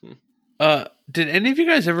back. Did any of you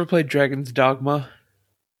guys ever play Dragon's Dogma?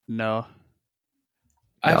 No.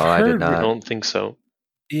 I did not. I don't think so.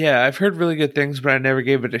 Yeah, I've heard really good things, but I never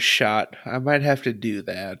gave it a shot. I might have to do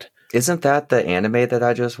that. Isn't that the anime that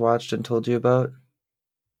I just watched and told you about?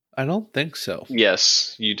 I don't think so.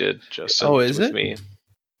 Yes, you did, Justin. Oh, is it? Me.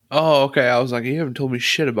 Oh, okay. I was like, you haven't told me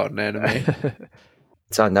shit about an anime.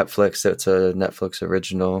 It's on Netflix. It's a Netflix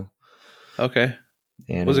original. Okay.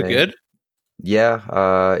 Anime. Was it good?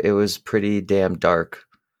 Yeah, it was pretty damn dark.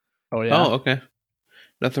 Oh, yeah? Oh, okay.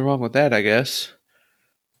 Nothing wrong with that, I guess.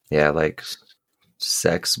 Yeah, like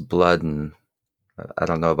sex, blood, and I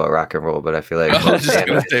don't know about rock and roll, but I feel like I was just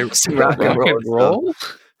going to say rock and roll.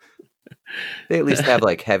 They at least have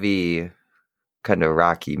like heavy, kind of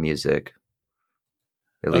rocky music.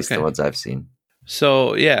 At least the ones I've seen.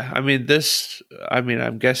 So, yeah,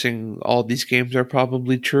 I'm guessing all these games are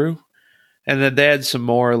probably true. And then they had some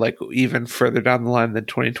more, like, even further down the line than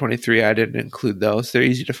 2023. I didn't include those. They're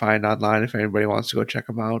easy to find online if anybody wants to go check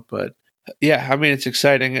them out. But, yeah, I mean, it's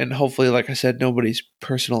exciting. And hopefully, like I said, nobody's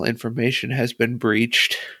personal information has been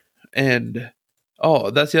breached. And,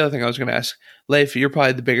 that's the other thing I was going to ask. Leif, you're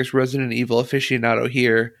probably the biggest Resident Evil aficionado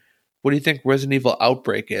here. What do you think Resident Evil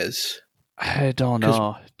Outbreak is? I don't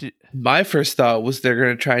know. My first thought was they're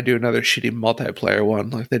going to try and do another shitty multiplayer one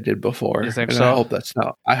like they did before. You think so? I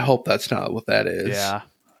hope that's not what that is. Yeah,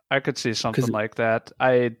 I could see something like that.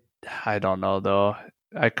 I don't know though.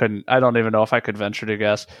 I don't even know if I could venture to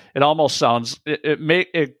guess. It almost sounds.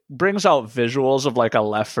 It brings out visuals of like a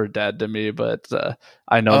Left 4 Dead to me, but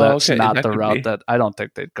I know that's not the route that I don't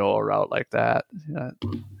think they'd go a route like that. Yeah.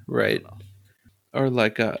 Right. Or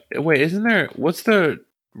like wait, isn't there? What's the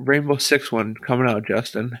Rainbow Six one coming out,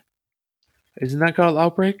 Justin? Isn't that called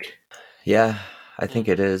Outbreak? Yeah, I think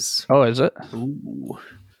it is. Oh, is it? Ooh.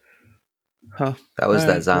 Huh. That was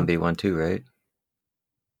that zombie one too, right?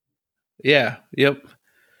 Yeah, yep.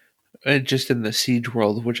 And just in the Siege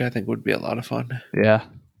world, which I think would be a lot of fun. Yeah.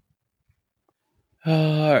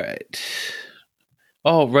 All right.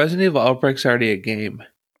 Oh, Resident Evil Outbreak's already a game.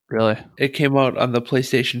 Really? It came out on the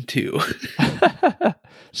PlayStation 2.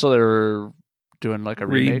 So they were doing like a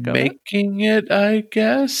remake of it? Remaking it, I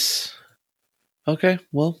guess. Okay,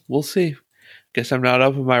 well, we'll see. Guess I'm not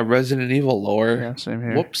up in my Resident Evil lore. Yeah, same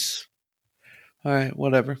here. Whoops. All right,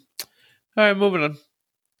 whatever. All right, moving on.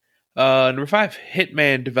 Number 5,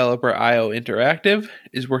 Hitman developer IO Interactive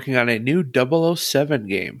is working on a new 007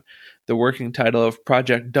 game. The working title of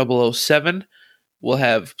Project 007 will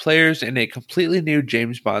have players in a completely new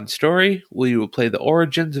James Bond story, where you will play the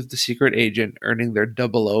origins of the secret agent earning their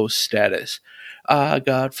 00 status. I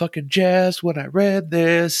got fucking jazzed when I read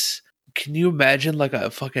this. Can you imagine like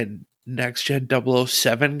a fucking next-gen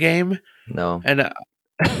 007 game? No. And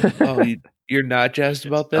you're not jazzed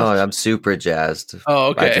about this? Oh, I'm super jazzed. Oh,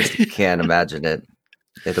 okay. I just can't imagine it.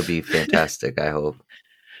 It'll be fantastic, I hope.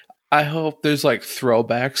 I hope there's like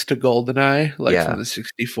throwbacks to GoldenEye, like from the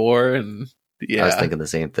 64, and I was thinking the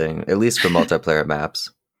same thing, at least for multiplayer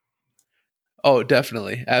maps. Oh,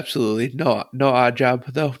 definitely. Absolutely. No odd job,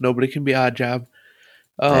 though. Nobody can be odd job.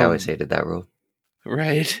 I always hated that rule.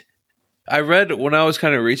 Right. I read, when I was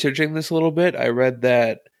kind of researching this a little bit, I read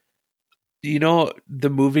that, you know,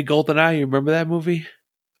 the movie GoldenEye, you remember that movie?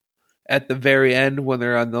 At the very end, when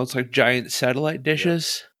they're on those like giant satellite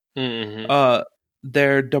dishes,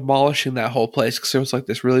 they're demolishing that whole place because there was like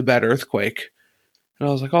this really bad earthquake. And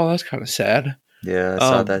I was like, oh, that's kind of sad. Yeah, I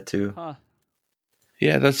saw that too. Huh.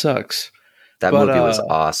 Yeah, that sucks. That movie was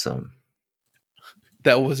awesome.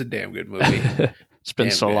 That was a damn good movie. It's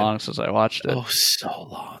been so long since I watched it. Oh, so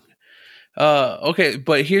long. Okay,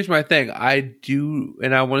 but here's my thing. I do,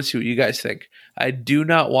 and I want to see what you guys think. I do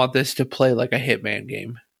not want this to play like a Hitman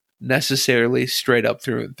game, necessarily straight up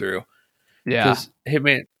through and through. Yeah. Because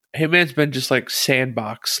Hitman's been just like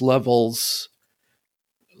sandbox levels.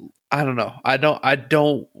 I don't know. I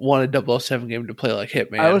don't want a 007 game to play like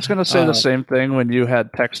Hitman. I was going to say the same thing when you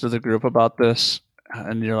had texted the group about this,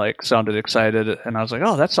 and you like sounded excited, and I was like,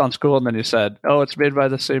 "Oh, that sounds cool." And then you said, "Oh, it's made by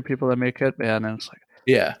the same people that make Hitman," and it's like,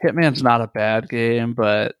 yeah, Hitman's not a bad game,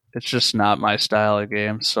 but it's just not my style of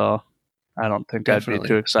game, so I don't think I'd be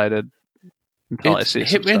too excited until I see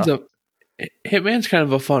some stuff. Hitman's kind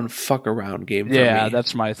of a fun fuck around game for me. Yeah,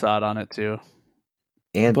 that's my thought on it too.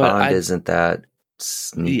 And but Bond isn't that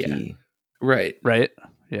sneaky. Yeah. Right.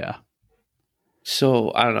 Yeah.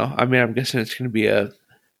 So I don't know. I mean, I'm guessing it's going to be a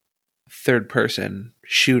third person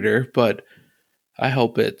shooter, but I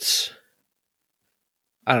hope it's,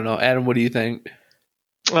 I don't know. Adam, what do you think?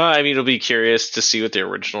 I mean, it'll be curious to see what the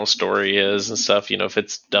original story is and stuff. You know, if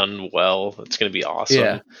it's done well, it's going to be awesome.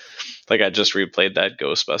 Yeah. Like I just replayed that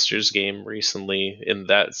Ghostbusters game recently, and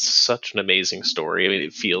that's such an amazing story. I mean,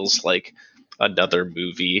 it feels like another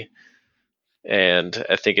movie. And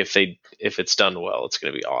I think if it's done well, it's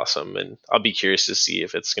going to be awesome. And I'll be curious to see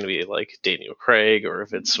if it's going to be like Daniel Craig, or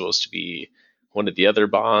if it's supposed to be one of the other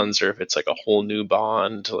Bonds, or if it's like a whole new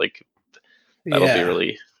Bond. Like that'll be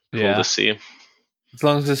really cool to see. As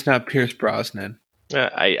long as it's not Pierce Brosnan.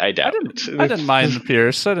 I doubt it. I didn't mind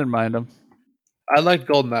Pierce. I didn't mind him. I liked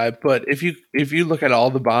GoldenEye, but if you look at all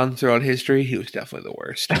the Bonds throughout history, he was definitely the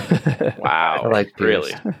worst. Wow. I like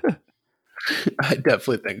really? I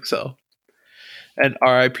definitely think so. And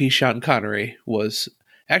R.I.P. Sean Connery was...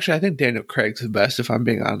 Actually, I think Daniel Craig's the best, if I'm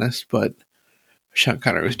being honest, but Sean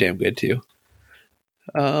Connery was damn good, too.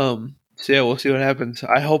 So yeah, we'll see what happens.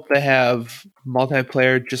 I hope they have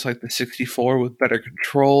multiplayer just like the 64 with better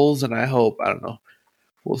controls, and I don't know.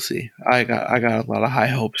 We'll see. I got a lot of high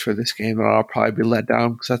hopes for this game, and I'll probably be let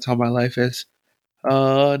down because that's how my life is.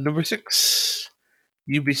 Number 6.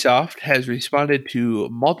 Ubisoft has responded to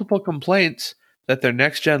multiple complaints that their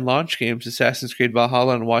next-gen launch games, Assassin's Creed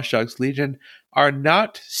Valhalla and Watch Dogs Legion, are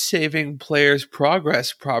not saving players'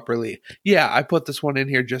 progress properly. Yeah, I put this one in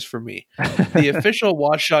here just for me. The official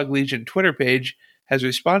Watch Dogs Legion Twitter page has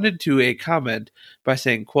responded to a comment by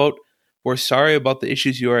saying, quote, "We're sorry about the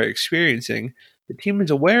issues you are experiencing. The team is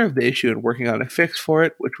aware of the issue and working on a fix for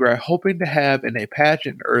it, which we are hoping to have in a patch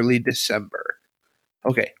in early December."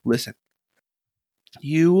 Okay, listen.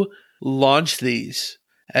 You launch these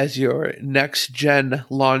as your next-gen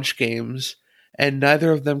launch games, and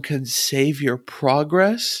neither of them can save your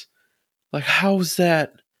progress? Like, how's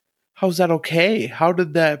that okay? How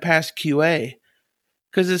did that pass QA?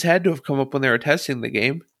 Because this had to have come up when they were testing the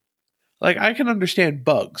game. Like, I can understand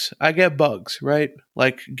bugs. I get bugs, right?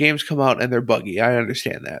 Like, games come out and they're buggy. I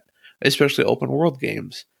understand that. Especially open world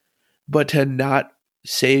games. But to not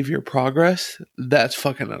save your progress, that's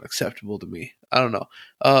fucking unacceptable to me. I don't know.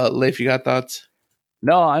 Leif, you got thoughts?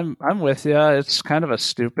 No, I'm with you. It's kind of a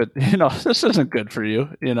stupid, this isn't good for you.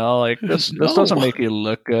 Like this doesn't make you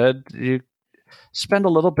look good. You spend a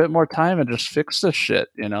little bit more time and just fix this shit,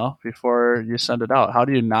 before you send it out. How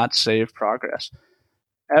do you not save progress?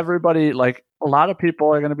 Everybody, like a lot of people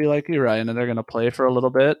are going to be like you, Ryan, and they're going to play for a little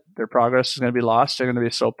bit. Their progress is going to be lost. They're going to be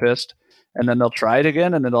so pissed. And then they'll try it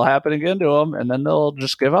again, and it'll happen again to them, and then they'll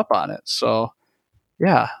just give up on it. So,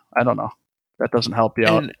 yeah, I don't know. That doesn't help you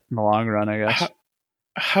out in the long run, I guess.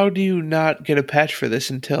 How do you not get a patch for this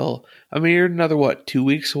until... I mean, you're another, 2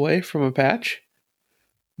 weeks away from a patch?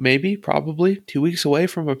 Maybe, probably. 2 weeks away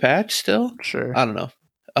from a patch still? Sure. I don't know.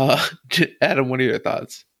 Adam, what are your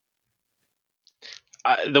thoughts?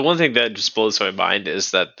 The one thing that just blows my mind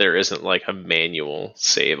is that there isn't like a manual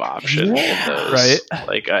save option in those. Right.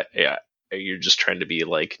 Like, you're just trying to be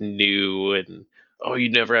like new and, you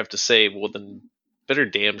never have to save. Well, then better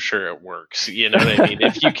damn sure it works. You know what I mean?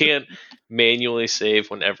 If you can't manually save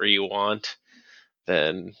whenever you want,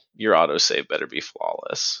 then your autosave better be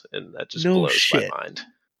flawless. And that just blows my mind.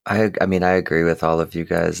 I mean, I agree with all of you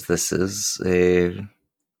guys. This is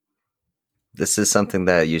something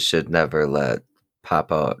that you should never let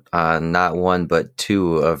pop out on not one but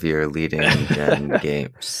two of your leading gen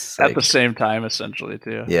games at the same time, essentially,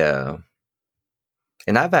 too. Yeah.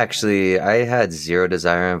 And I had zero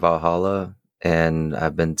desire in Valhalla, and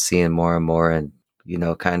I've been seeing more and more and,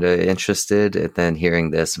 kind of interested. And then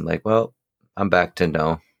hearing this, I'm like, well, I'm back to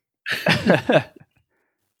no.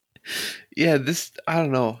 Yeah, I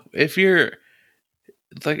don't know. If you're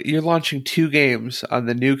launching 2 games on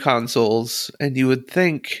the new consoles, and you would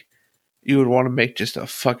think you would want to make just a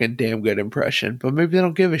fucking damn good impression, but maybe they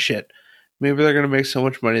don't give a shit. Maybe they're going to make so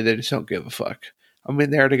much money they just don't give a fuck. I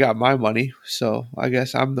mean, they already got my money, so I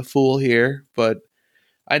guess I'm the fool here, but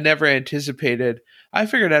I never anticipated. I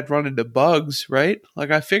figured I'd run into bugs, right?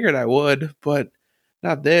 Like, I figured I would, but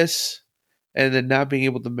not this. And then not being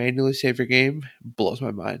able to manually save your game blows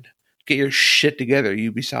my mind. Get your shit together,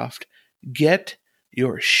 Ubisoft. Get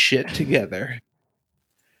your shit together.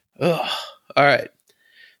 Ugh. All right.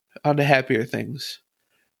 On to happier things.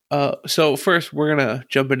 So first, we're going to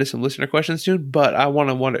jump into some listener questions soon, but I want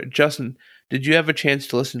to wonder, Justin, did you have a chance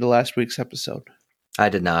to listen to last week's episode? I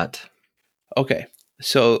did not. Okay.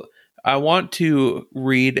 So I want to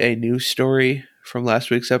read a news story from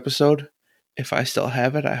last week's episode. If I still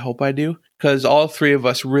have it, I hope I do, because all 3 of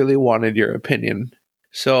us really wanted your opinion.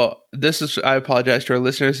 So I apologize to our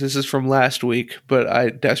listeners. This is from last week, but I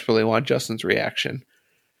desperately want Justin's reaction.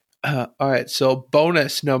 All right. So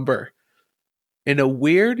bonus number. In a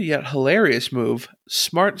weird yet hilarious move,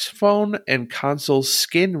 smartphone and console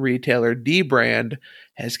skin retailer Dbrand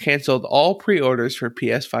has canceled all pre-orders for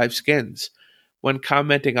PS5 skins. When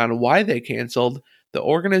commenting on why they canceled, the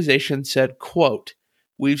organization said, quote,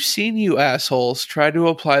 "We've seen you assholes try to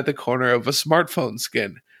apply the corner of a smartphone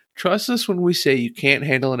skin. Trust us when we say you can't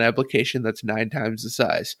handle an application that's 9 times the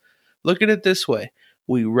size. Look at it this way.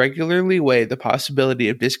 We regularly weigh the possibility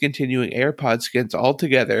of discontinuing AirPod skins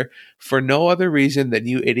altogether for no other reason than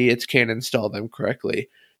you idiots can't install them correctly.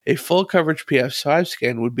 A full coverage PS5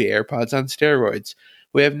 scan would be AirPods on steroids.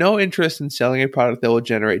 We have no interest in selling a product that will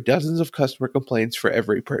generate dozens of customer complaints for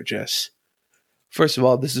every purchase. First of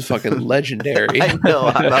all, this is fucking legendary. I know,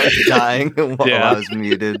 I was dying while I was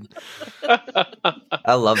muted.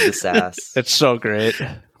 I love the sass. It's so great.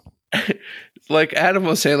 Like Adam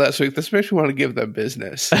was saying last week, this makes me want to give them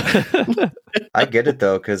business. I get it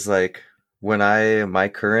though, because like when my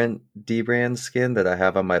current D-brand skin that I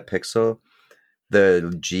have on my Pixel,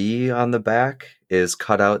 the G on the back is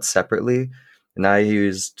cut out separately, and I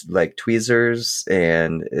used like tweezers,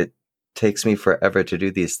 and it takes me forever to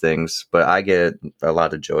do these things, but I get a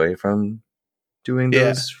lot of joy from doing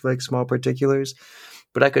those like small particulars.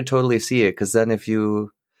 But I could totally see it, because then if you're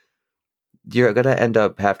gonna end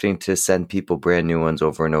up having to send people brand new ones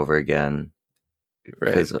over and over again,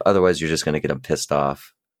 because otherwise you're just gonna get them pissed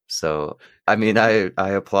off. So I mean, I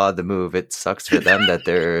applaud the move. It sucks for them that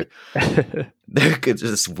they're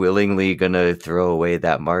just willingly gonna throw away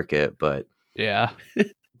that market, but yeah,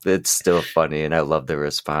 it's still funny, and I love the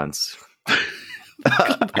response.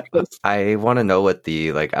 I want to know what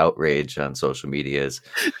the like outrage on social media is,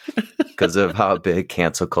 because of how big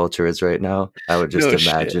cancel culture is right now. I would just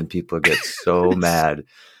imagine people get so mad.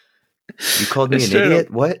 You called me an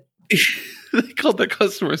idiot? What? They called their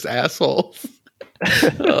customers assholes.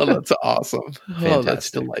 Oh, that's awesome. Fantastic. Oh,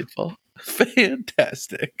 that's delightful.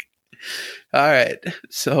 Fantastic. All right.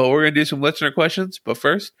 So we're going to do some listener questions, but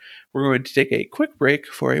first, we're going to take a quick break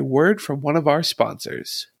for a word from one of our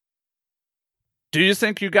sponsors. Do you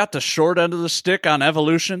think you got the short end of the stick on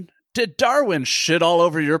evolution? Did Darwin shit all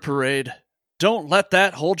over your parade? Don't let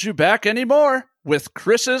that hold you back anymore with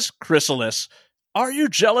Chris's Chrysalis. Are you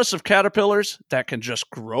jealous of caterpillars that can just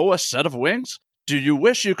grow a set of wings? Do you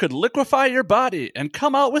wish you could liquefy your body and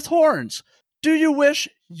come out with horns? Do you wish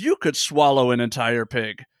you could swallow an entire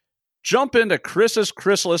pig? Jump into Chris's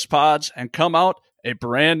Chrysalis pods and come out a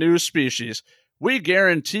brand new species. We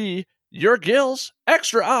guarantee your gills,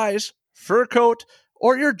 extra eyes, fur coat,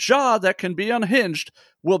 or your jaw that can be unhinged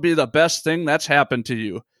will be the best thing that's happened to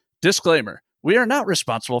you. Disclaimer. We are not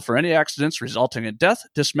responsible for any accidents resulting in death,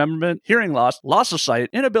 dismemberment, hearing loss, loss of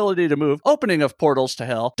sight, inability to move, opening of portals to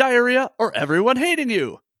hell, diarrhea, or everyone hating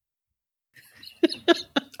you.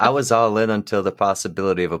 I was all in until the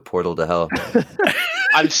possibility of a portal to hell.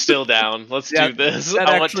 I'm still down. Let's do this. That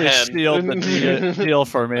I want actually 10. sealed the deal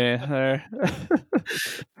for me there.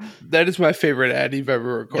 That is my favorite ad you've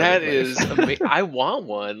ever recorded. That is amazing. I want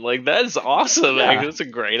one. Like, that is awesome. Yeah. Like, that's a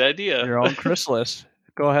great idea. Your own chrysalis.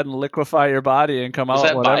 Go ahead and liquefy your body and come Is out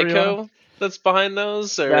that whatever you want. Bico that's behind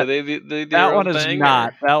those, or That- are they do That their one own is thing,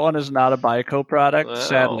 not. or- That one is not a Bico product. Wow.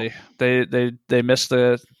 Sadly, they missed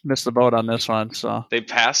the boat on this one. So They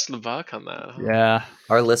passed the buck on that. Huh? yeah,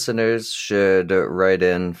 Our listeners should write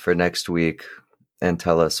in for next week and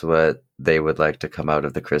tell us what they would like to come out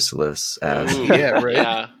of the chrysalis as. Ooh, Yeah, right.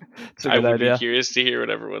 Yeah, it's a I good would idea. be curious to hear what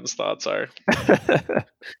everyone's thoughts are.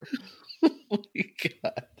 Oh my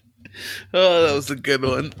God. Oh, that was a good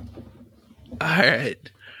one. All right.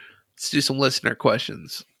 Let's do some listener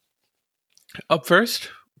questions. Up first,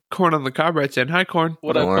 Corn on the Cob writes in. Hi, Corn.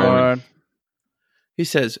 What up, Corn. Corn? He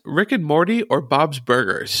says, Rick and Morty or Bob's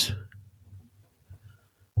Burgers?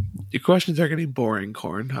 Your questions are getting boring,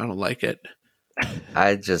 Corn. I don't like it.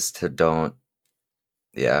 I just don't.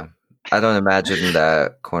 Yeah. I don't imagine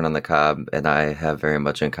that Corn on the Cob and I have very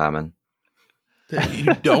much in common.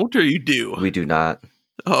 You don't or you do? We do not.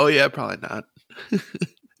 Oh, yeah, probably not.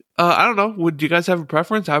 I don't know. Would you guys have a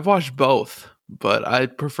preference? I've watched both, but I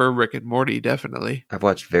prefer Rick and Morty, definitely. I've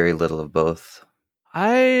watched very little of both.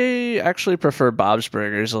 I actually prefer Bob's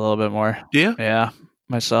Burgers a little bit more. Yeah? Yeah,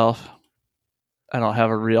 myself. I don't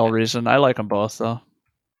have a real reason. I like them both though.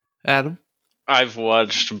 Adam? I've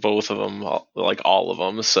watched both of them, like all of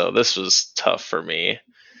them, so this was tough for me.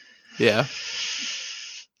 Yeah.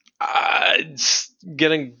 It's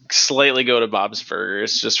gonna slightly go to Bob's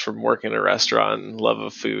Burgers just from working in a restaurant and love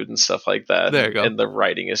of food and stuff like that. There you go. And the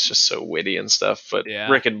writing is just so witty and stuff. But Yeah.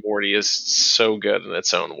 Rick and Morty is so good in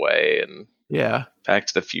its own way, and Yeah. Back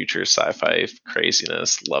to the Future sci-fi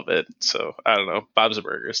craziness, love it. So I don't know, Bob's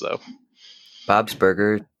Burgers though. Bob's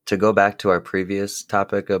Burger, to go back to our previous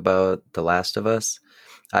topic about The Last of Us,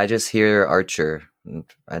 I just hear Archer.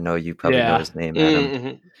 I know you probably know his name, Adam.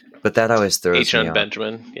 Mm-hmm. But that always throws me H.M. off.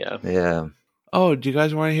 Benjamin, yeah. Yeah, Oh, do you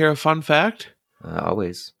guys want to hear a fun fact?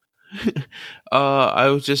 always. I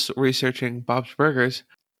was just researching Bob's Burgers.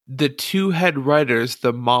 The two head writers,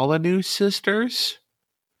 the Molyneux sisters,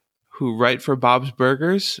 who write for Bob's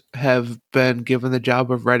Burgers, have been given the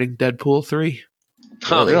job of writing Deadpool 3.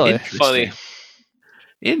 Huh, Really? Funny.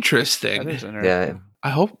 Interesting. That is interesting.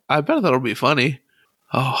 Yeah, I bet that'll be funny.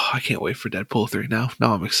 Oh, I can't wait for Deadpool 3 now.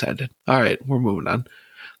 Now I'm excited. All right, we're moving on.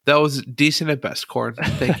 That was decent at best, Corn.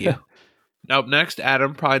 Thank you. Up next,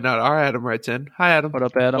 Adam. Probably not our Adam writes in. Hi, Adam. What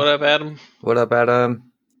up, Adam? What up, Adam? What up,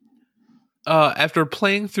 Adam? After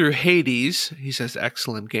playing through Hades, he says,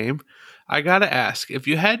 excellent game. I gotta ask, if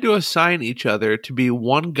you had to assign each other to be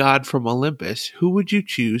one god from Olympus, who would you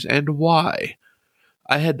choose and why?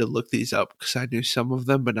 I had to look these up because I knew some of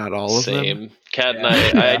them, but not all of them. Same. Kat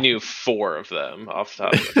and I knew 4 of them off the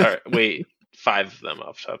top. Wait, 5 of them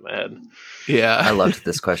off the top of my head. Yeah. I loved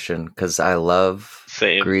this question because I love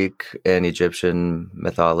Greek and Egyptian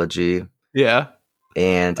mythology. Yeah.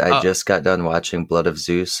 And I just got done watching Blood of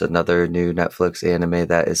Zeus, another new Netflix anime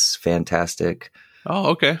that is fantastic.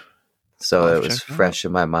 Oh, okay. So it was fresh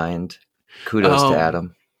in my mind. Kudos to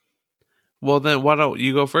Adam. Well, then why don't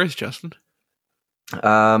you go first, Justin?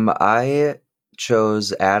 I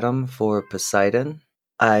chose Adam for Poseidon.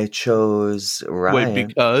 I chose Ryan. Wait,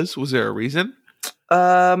 because? Was there a reason?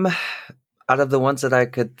 Out of the ones that I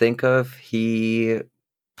could think of, he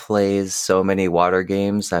plays so many water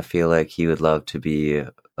games. I feel like he would love to be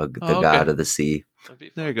the god of the sea.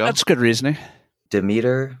 There you go. That's good reasoning.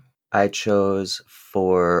 Demeter, I chose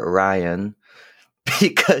for Ryan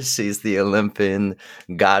because she's the Olympian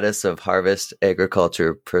goddess of harvest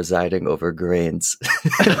agriculture presiding over grains.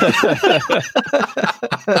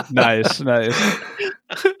 Nice.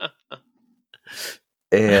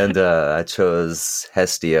 And I chose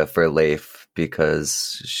Hestia for Leif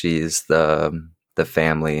because she's the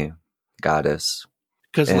family goddess.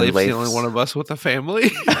 Because Leif's the only one of us with a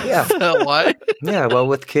family? Yeah. Why? Yeah, well,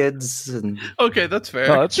 with kids. And... Okay, that's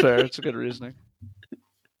fair. Oh, that's fair. It's a good reasoning.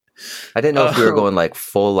 I didn't know if we were going like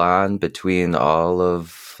full on between all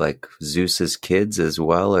of like Zeus's kids as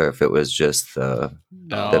well, or if it was just the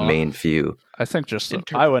main few. I think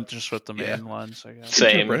I went just with the main ones. I guess.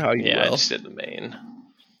 Same. I just did the main.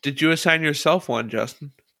 Did you assign yourself one,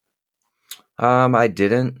 Justin? I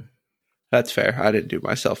didn't. That's fair. I didn't do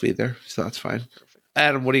myself either, so that's fine.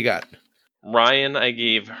 Adam, what do you got? Ryan, I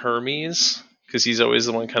gave Hermes because he's always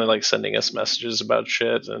the one kind of like sending us messages about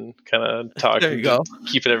shit and kind of talking,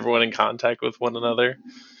 keeping everyone in contact with one another.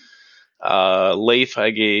 Leif,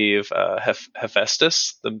 I gave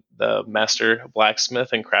Hephaestus, the master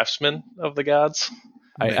blacksmith and craftsman of the gods.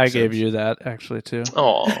 I gave you that actually too.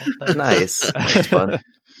 Oh, nice. That's fun.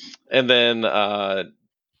 And then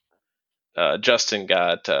Justin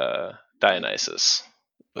got Dionysus.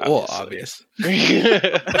 Well, obvious. God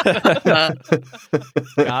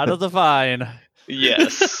of the vine.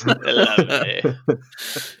 Yes. Lovely.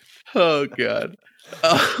 Oh, God.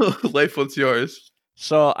 Leif, what's yours?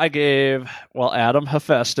 So I gave, Adam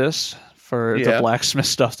Hephaestus for the blacksmith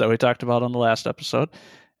stuff that we talked about on the last episode.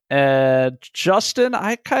 And Justin,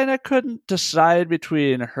 I kind of couldn't decide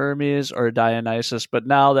between Hermes or Dionysus, but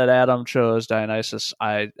now that Adam chose Dionysus,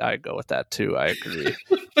 I go with that too. I agree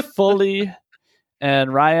fully.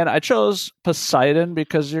 And Ryan, I chose Poseidon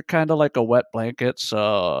because you're kind of like a wet blanket,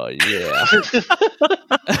 so yeah.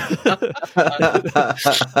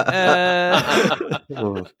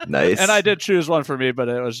 Nice. And I did choose one for me, but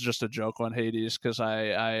it was just a joke one, Hades, because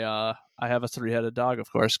I have a 3-headed dog,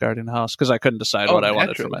 of course, guarding the house, because I couldn't decide what I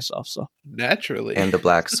wanted for myself. So naturally, and the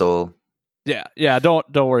black soul. Yeah.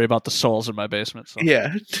 Don't worry about the souls in my basement. So.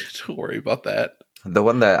 Yeah, don't worry about that. The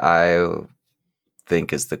one that I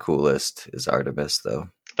think is the coolest is Artemis, though.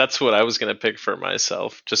 That's what I was going to pick for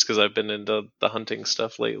myself, just because I've been into the hunting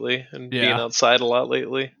stuff lately and being outside a lot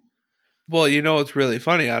lately. Well, you know what's really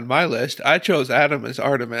funny on my list? I chose Adam as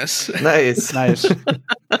Artemis. Nice.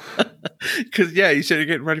 Because, you said you're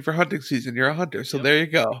getting ready for hunting season. You're a hunter, so there you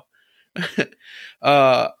go.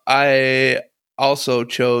 I also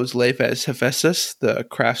chose Leif as Hephaestus, the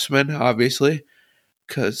craftsman, obviously.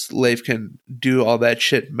 Because Leif can do all that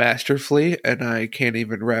shit masterfully, and I can't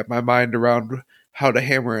even wrap my mind around how to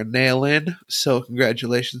hammer a nail in. So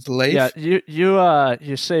congratulations to Leif. Yeah,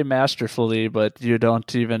 you say masterfully, but you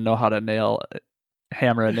don't even know how to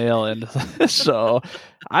hammer a nail in. So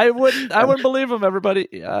I wouldn't believe him. Everybody,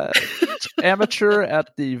 it's amateur at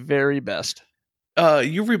the very best.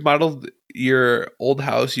 You remodeled your old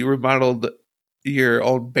house. You remodeled your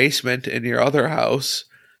own basement in your other house.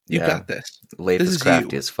 You got this. Leif is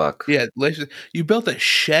crafty as fuck. Yeah, Leif, you built a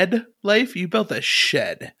shed, Leif? You built a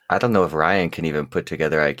shed. I don't know if Ryan can even put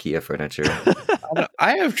together IKEA furniture.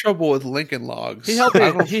 I have trouble with Lincoln logs. He helped me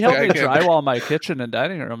drywall my kitchen and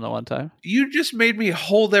dining room the one time. You just made me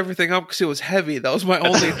hold everything up because it was heavy. That was my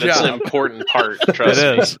only job. That's an important part, trust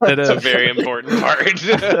me. It is a very important part.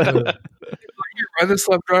 Run this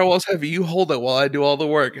slab drywall is heavy. You hold it while I do all the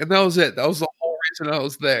work. And that was it. That was the whole reason I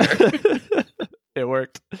was there. It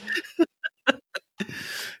worked.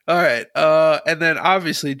 All right. And then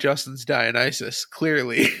obviously Justin's Dionysus,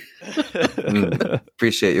 clearly.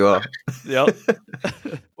 Appreciate you all. Yep.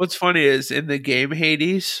 What's funny is in the game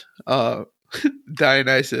Hades,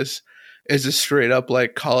 Dionysus is a straight up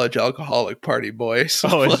like college alcoholic party boy.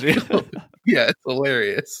 So is he? Yeah, it's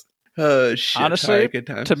hilarious. Shit, honestly, good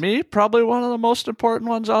times. To me, probably one of the most important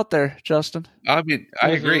ones out there, Justin. I mean, I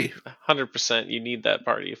agree. 100%. You need that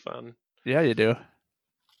party fun. Yeah, you do.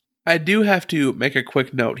 I do have to make a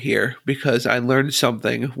quick note here because I learned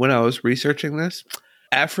something when I was researching this.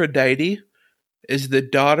 Aphrodite is the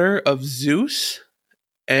daughter of Zeus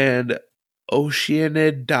and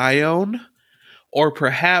Oceanid or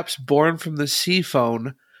perhaps born from the sea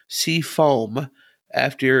foam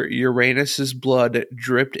after Uranus's blood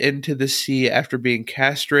dripped into the sea after being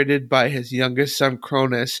castrated by his youngest son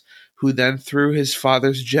Cronus, who then threw his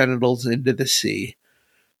father's genitals into the sea.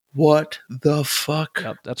 What the fuck?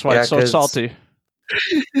 Yep, that's why it's so salty.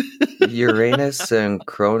 Uranus and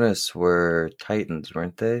Cronus were Titans,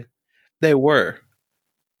 weren't they? They were.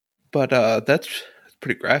 But that's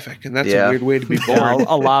pretty graphic, and that's a weird way to be born. Yeah,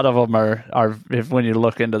 a lot of them are when you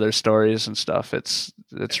look into their stories and stuff, it's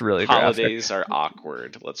really holidays graphic. Are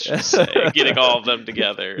awkward, let's just say. Getting all of them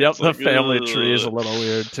together. Yep, the family tree is a little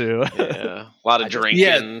weird too. Yeah. A lot of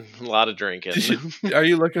drinking. A lot of drinking. Are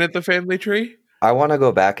you looking at the family tree? I want to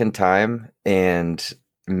go back in time and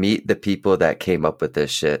meet the people that came up with this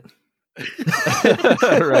shit.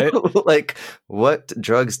 Right? Like, what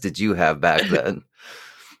drugs did you have back then?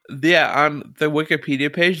 Yeah, on the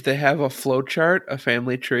Wikipedia page, they have a flowchart, a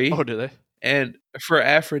family tree. Oh, do they? And for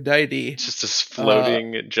Aphrodite... It's just this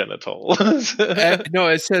floating genital. No,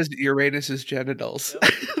 it says Uranus's genitals.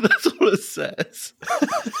 That's what it says.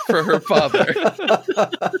 For her father.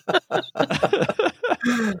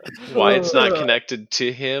 Why it's not connected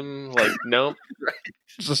to him? Like, nope. Right.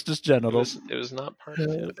 Just his genitals. It was not part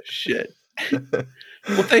of him. Shit.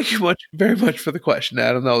 Well, thank you very much for the question,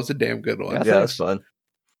 Adam. That was a damn good one. Yeah, that's fun.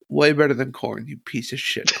 Way better than corn, you piece of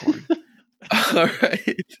shit corn. All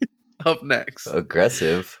right. Up next.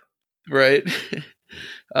 Aggressive. Right.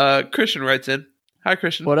 Christian writes in. Hi,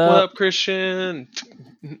 Christian. What up, Christian?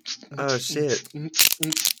 Oh, shit.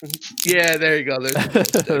 Yeah, there you go.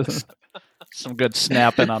 There's some good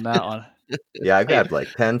snapping on that one. Yeah, I grabbed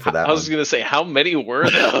like 10 for that one. I was going to say, how many were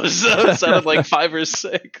those? It sounded like 5 or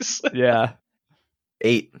 6. Yeah.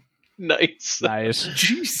 8. Nice.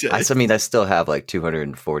 Jesus. I mean, I still have like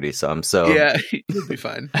 240 some, so... Yeah, you'll be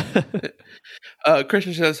fine.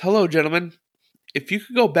 Christian says, hello, gentlemen. If you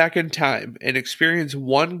could go back in time and experience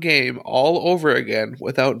one game all over again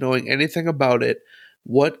without knowing anything about it,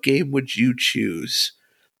 what game would you choose?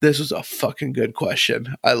 This was a fucking good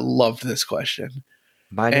question. I loved this question.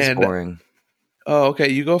 Mine is boring. Oh, okay.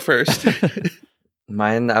 You go first.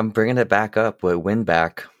 Mine, I'm bringing it back up with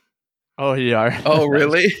Winback. Oh, you are? Oh,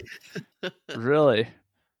 really? Really?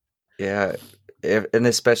 Yeah. And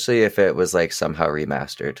especially if it was like somehow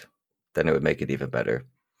remastered, then it would make it even better.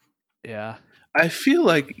 Yeah. I feel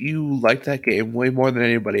like you liked that game way more than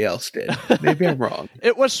anybody else did. Maybe I'm wrong.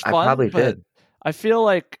 It was fun. I probably did. I feel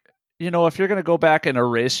like, if you're going to go back and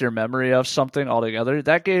erase your memory of something altogether,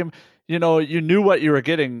 that game, you knew what you were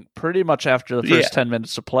getting pretty much after the first 10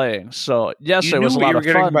 minutes of playing. So, yes, it was a lot of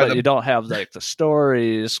fun, but you don't have like the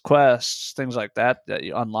stories, quests, things like that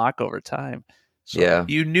you unlock over time. So, yeah.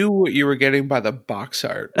 You knew what you were getting by the box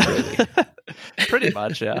art, really. Pretty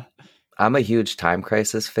much, yeah. I'm a huge Time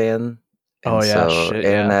Crisis fan.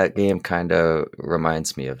 That game kind of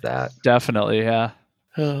reminds me of that. Definitely, yeah.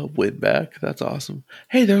 Winback, that's awesome.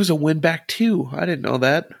 Hey, there was a Winback 2. I didn't know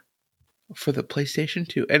that. For the PlayStation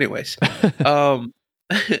 2. Anyways.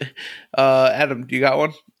 Adam, do you got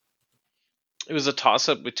one? It was a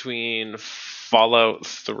toss-up between Fallout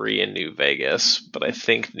 3 and New Vegas, but I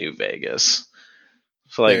think New Vegas.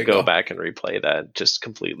 So go back and replay that just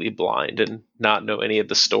completely blind and not know any of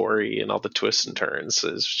the story and all the twists and turns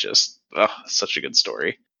is just such a good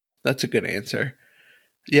story. That's a good answer.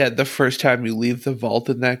 Yeah, the first time you leave the vault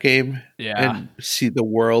in that game and see the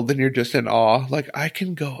world and you're just in awe. Like, I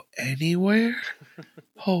can go anywhere?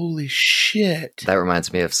 Holy shit. That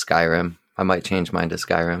reminds me of Skyrim. I might change mine to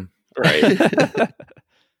Skyrim. Right.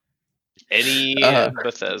 Any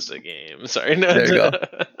Bethesda game. Sorry. No. There you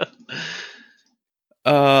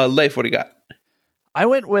go. Leif, what do you got? I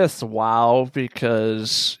went with WoW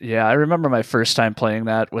because, I remember my first time playing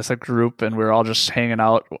that with a group, and we were all just hanging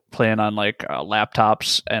out, playing on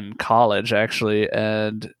laptops in college, actually.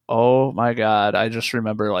 And oh my God, I just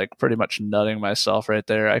remember pretty much nutting myself right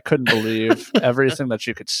there. I couldn't believe everything that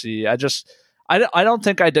you could see. I don't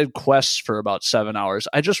think I did quests for about 7 hours.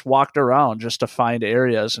 I just walked around just to find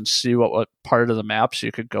areas and see what part of the maps you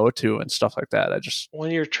could go to and stuff like that.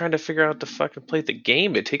 When you're trying to figure out to fucking play the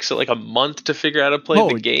game, it takes like a month to figure out how to play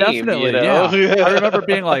the game. Definitely, you know? Yeah. I remember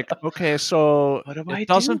being like, okay, so it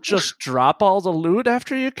doesn't just drop all the loot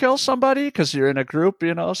after you kill somebody because you're in a group,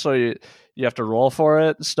 so you have to roll for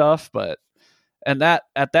it and stuff. But that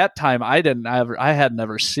at that time, I had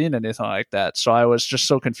never seen anything like that, so I was just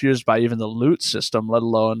so confused by even the loot system, let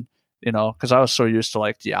alone because I was so used to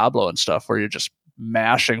like Diablo and stuff where you're just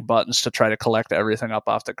mashing buttons to try to collect everything up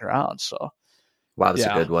off the ground. So wow, that's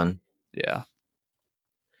a good one. Yeah,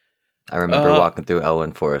 I remember walking through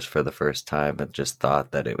Elwyn Forest for the first time and just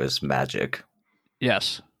thought that it was magic.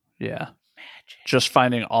 Yes, yeah, magic. Just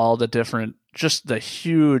finding all the different, just the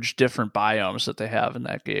huge different biomes that they have in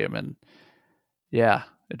that game. And yeah,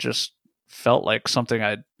 it just felt like something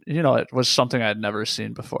it was something I'd never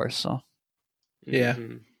seen before. So, yeah.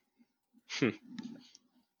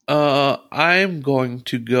 I'm going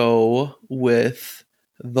to go with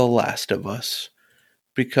The Last of Us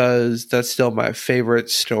because that's still my favorite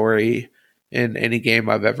story in any game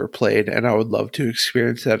I've ever played, and I would love to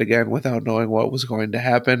experience that again without knowing what was going to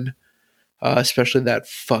happen, especially that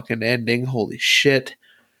fucking ending. Holy shit.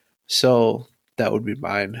 So that would be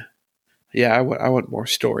mine. Yeah, I want more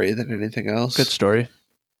story than anything else. Good story.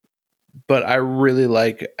 But I really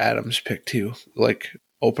like Adam's pick too. Like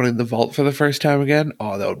opening the vault for the first time again.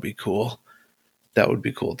 Oh, that would be cool. That would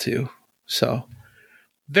be cool too. So,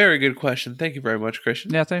 very good question. Thank you very much,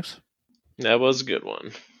 Christian. Yeah, thanks. That was a good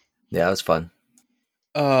one. Yeah, it was fun.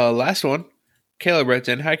 Last one. Caleb writes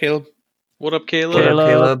in. Hi, Caleb. What up, Caleb? What up,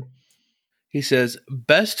 Caleb? He says,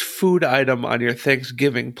 best food item on your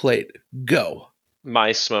Thanksgiving plate. Go.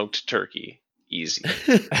 My smoked turkey. Easy.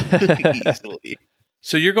 Easily.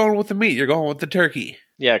 So you're going with the meat. You're going with the turkey.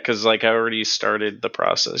 Yeah, because I already started the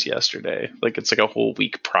process yesterday. It's like a whole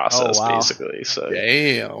week process, basically. So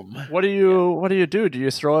damn. What do you do? Do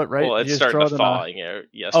you throw it right? Well, it started thawing out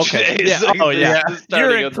yesterday. Okay. Yeah.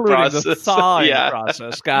 You're including the thawing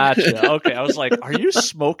process. Gotcha. Okay. I was like, are you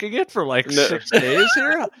smoking it for 6 days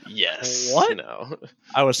here? Yes. What? No.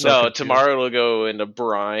 I was so confused. Tomorrow it'll go into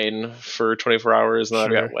brine for 24 hours, and then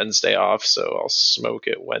I've got Wednesday off, so I'll smoke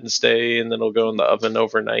it Wednesday, and then it'll go in the oven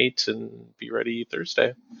overnight and be ready Thursday.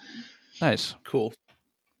 Nice. Cool.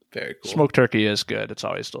 Very cool. Smoked turkey is good. It's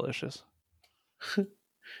always delicious.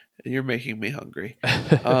 You're making me hungry.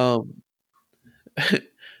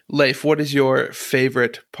 Leif, what is your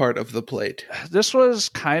favorite part of the plate? This was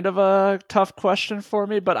kind of a tough question for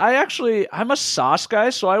me, but I'm a sauce guy,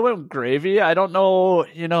 so I went with gravy. I don't know,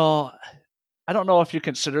 I don't know if you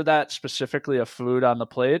consider that specifically a food on the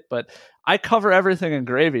plate, but I cover everything in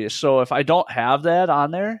gravy. So if I don't have that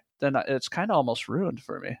on there, then it's kind of almost ruined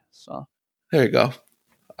for me. So there you go.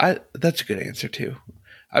 That's a good answer too.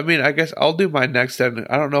 I mean, I guess I'll do mine next. And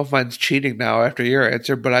I don't know if mine's cheating now after your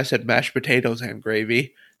answer, but I said mashed potatoes and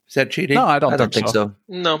gravy. Is that cheating? No, I don't think so.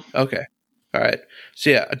 No. Okay. All right.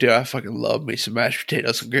 So yeah, dude, I fucking love me some mashed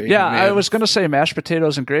potatoes and gravy. Yeah, man. I was going to say mashed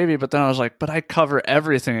potatoes and gravy, but then I was like, but I cover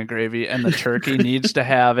everything in gravy, and the turkey needs to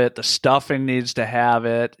have it. The stuffing needs to have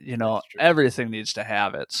it. Everything needs to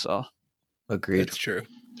have it. So agreed. That's true.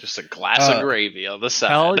 Just a glass of gravy on the side.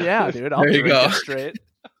 Hell yeah, dude. I'll drink it straight.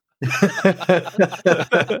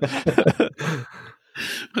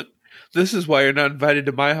 This is why you're not invited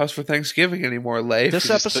to my house for Thanksgiving anymore, Leif. This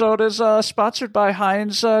episode is sponsored by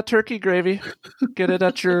Heinz Turkey Gravy. Get it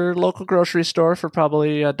at your local grocery store for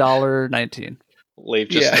probably $1.19. Leif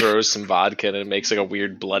just throws some vodka and it makes a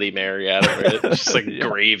weird Bloody Mary out of it. It's just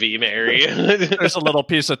Gravy Mary. There's a little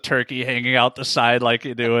piece of turkey hanging out the side like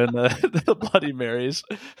you do in the Bloody Marys.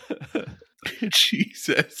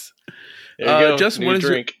 Jesus. Just one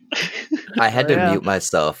drink. I had to mute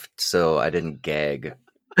myself so I didn't gag.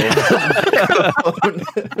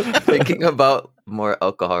 Thinking about more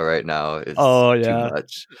alcohol right now is too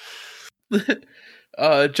much.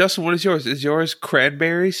 Justin, what is yours? Is yours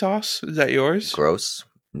cranberry sauce? Is that yours? Gross.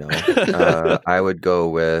 No. I would go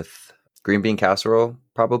with green bean casserole,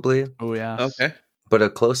 probably. Oh, yeah. Okay. But a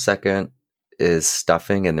close second is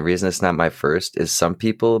stuffing, and the reason it's not my first is some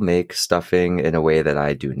people make stuffing in a way that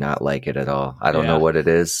I do not like it at all. I don't know what it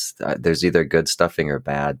is. There's either good stuffing or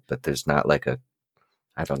bad, but there's not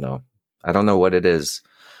I don't know. I don't know what it is.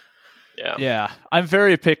 Yeah. I'm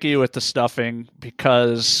very picky with the stuffing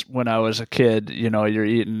because when I was a kid, you're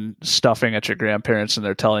eating stuffing at your grandparents and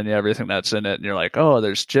they're telling you everything that's in it. And you're like, oh,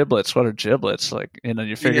 there's giblets. What are giblets?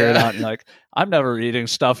 You figure it out and you're like, I'm never eating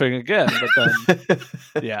stuffing again. But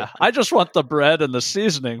then, I just want the bread and the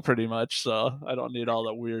seasoning pretty much. So I don't need all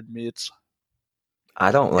the weird meats.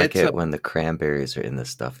 I don't like it when the cranberries are in the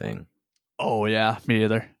stuffing. Oh yeah, me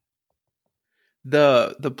either.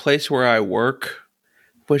 The place where I work,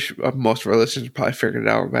 which most of our listeners probably figured it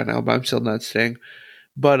out by now, but I'm still not staying.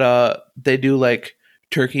 But they do like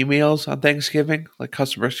turkey meals on Thanksgiving. Like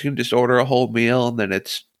customers can just order a whole meal and then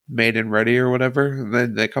it's made and ready or whatever, and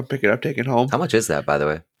then they come pick it up, take it home. How much is that, by the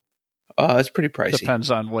way? It's pretty pricey.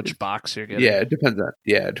 Depends on which box you're getting. Yeah, it depends on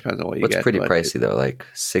what you get. What's pretty pricey though? Like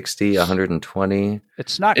 60, 120?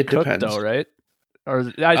 It's not cooked depends. Though, right?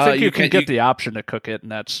 Or I think you can get the option to cook it,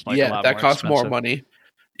 and that's like a lot that more costs expensive. more money.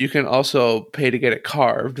 You can also pay to get it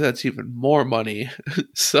carved. That's even more money.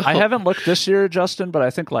 So I haven't looked this year, Justin, but I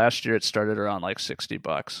think last year it started around like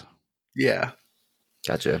 $60. Yeah.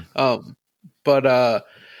 Gotcha. But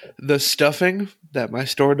the stuffing that my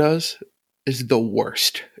store does is the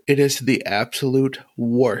worst. It is the absolute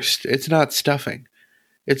worst. It's not stuffing.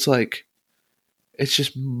 It's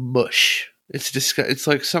just mush. It's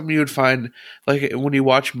like something you would find like when you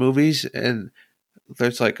watch movies and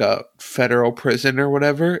there's like a federal prison or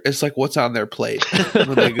whatever. It's like what's on their plate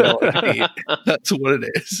when they go and eat. That's what it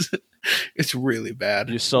is. It's really bad.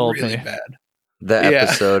 You sold really me. bad. The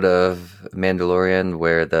episode of Mandalorian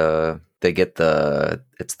where they get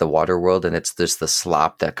it's the water world and it's just the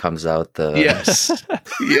slop that comes out the yes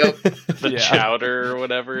yep the chowder or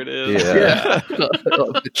whatever it is. Yeah.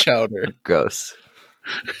 The chowder. Gross.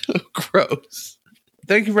 Gross.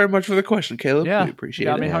 Thank you very much for the question, Caleb. Yeah, we appreciate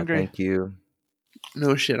got it. me hungry. Thank you.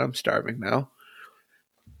 No shit, I'm starving now.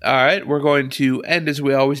 All right, we're going to end as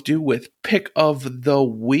we always do with pick of the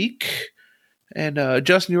week. And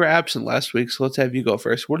Justin, you were absent last week, so let's have you go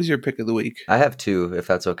first. What is your pick of the week? I have two, if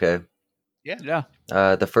that's okay. Yeah.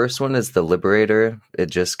 The first one is The Liberator. It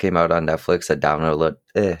just came out on Netflix. I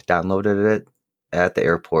downloaded it at the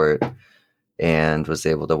airport and was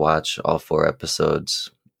able to watch all 4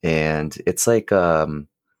 episodes. And it's like an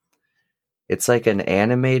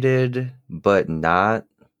animated but not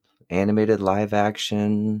animated live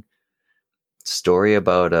action story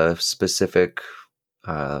about a specific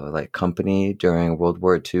like company during World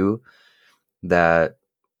War II that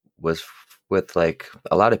was with like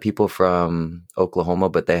a lot of people from Oklahoma,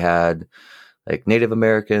 but they had like Native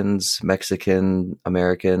Americans, Mexican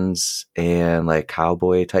Americans, and like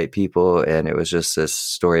cowboy type people. And it was just this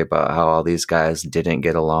story about how all these guys didn't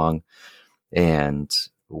get along and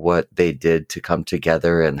what they did to come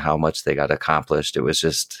together and how much they got accomplished. It was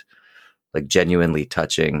just like genuinely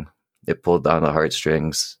touching. It pulled down the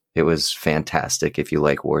heartstrings. It was fantastic if you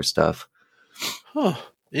like war stuff. Huh.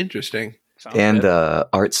 Interesting. And the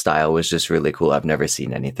art style was just really cool. I've never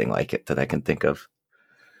seen anything like it that I can think of.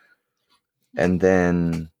 And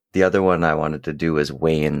then the other one I wanted to do was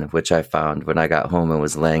Wayne, which I found when I got home and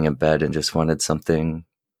was laying in bed and just wanted something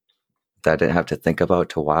that I didn't have to think about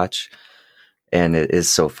to watch. And it is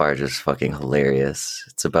so far just fucking hilarious.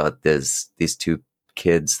 It's about these 2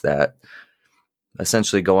 kids that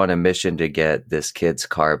essentially go on a mission to get this kid's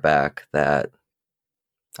car back that,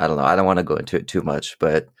 I don't know, I don't want to go into it too much,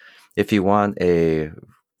 but if you want a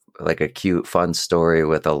cute, fun story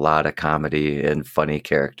with a lot of comedy and funny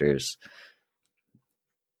characters,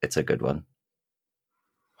 it's a good one.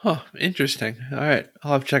 Huh, interesting. All right,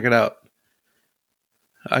 I'll have to check it out.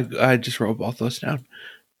 I just wrote both those down.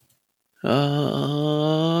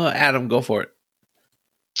 Adam, go for it.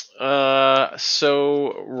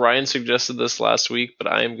 So Ryan suggested this last week, but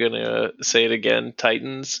I'm gonna say it again,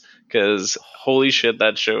 Titans, because holy shit,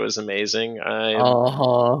 that show is amazing. I'm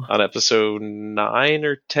on episode 9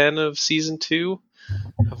 or 10 of season 2.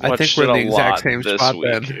 I think we're the exact same spot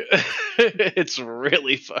then. It's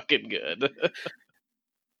really fucking good.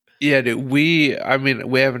 Yeah, dude. We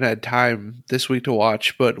haven't had time this week to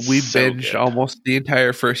watch, but we binged almost the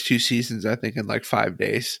entire first 2 seasons, I think, in like 5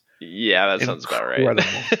 days. Yeah, that sounds about right.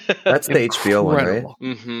 That's the HBO one, right?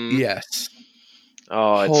 Mm-hmm. Yes.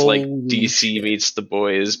 Oh, it's like DC meets The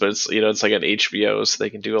Boys, but it's like an HBO, so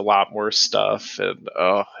they can do a lot more stuff, and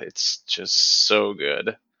it's just so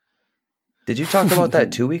good. Did you talk about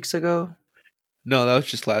that 2 weeks ago? No, that was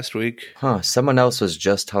just last week. Huh, someone else was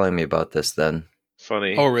just telling me about this then.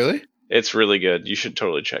 Funny. Oh, really? It's really good. You should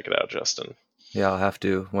totally check it out, Justin. Yeah, I'll have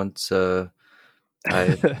to once I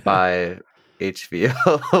buy HBO.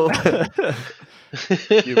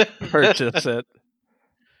 You purchase it.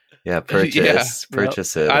 Yeah,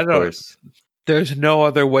 purchase it, of course. There's no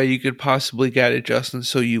other way you could possibly get it, Justin,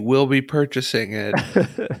 so you will be purchasing it.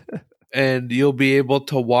 And you'll be able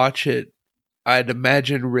to watch it, I'd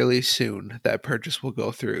imagine, really soon. That purchase will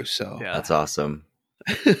go through, so. Yeah. That's awesome.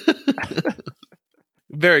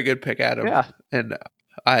 Very good pick, Adam. Yeah. And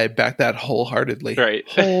I back that wholeheartedly. Right.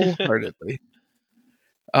 Wholeheartedly.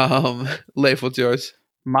 Leif, what's yours?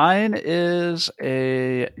 Mine is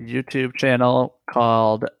a YouTube channel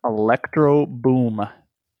called Electro Boom.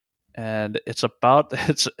 And it's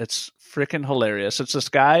freaking hilarious. It's this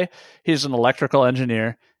guy, he's an electrical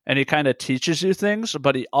engineer, and he kind of teaches you things,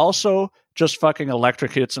 but he also just fucking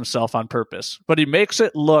electrocutes himself on purpose. But he makes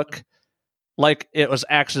it look like it was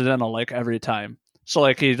accidental, like every time. So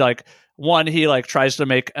like he tries to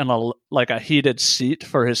make a heated seat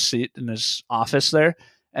for his seat in his office there,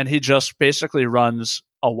 and he just basically runs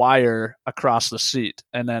a wire across the seat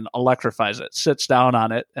and then electrifies it, sits down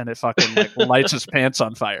on it, and it fucking like lights his pants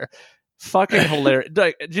on fire. Fucking hilarious.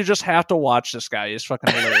 Like, you just have to watch this guy. He's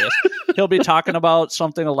fucking hilarious. He'll be talking about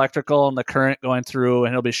something electrical and the current going through,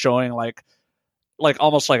 and he'll be showing like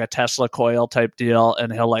almost like a Tesla coil type deal,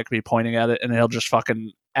 and he'll like be pointing at it, and he'll just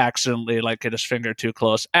fucking accidentally like get his finger too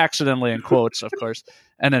close, accidentally in quotes, of course,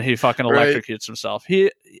 and then he fucking electrocutes himself.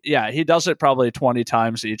 He does it probably 20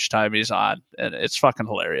 times each time he's on, and it's fucking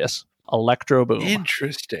hilarious. Electro Boom.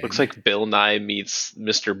 Interesting. Looks like Bill Nye meets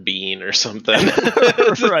Mr. Bean or something.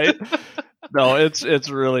 Right. No, it's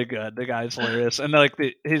really good. The guy's hilarious, and like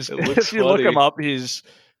if you look him up, he's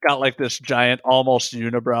got like this giant, almost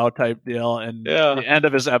unibrow type deal, and the end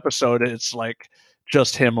of his episode, it's like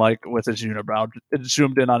just him like with his unibrow. It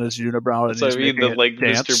zoomed in on his unibrow, and so I mean the like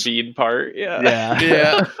dance. Mr. Bean part.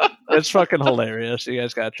 Yeah. It's fucking hilarious. You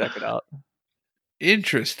guys gotta check it out.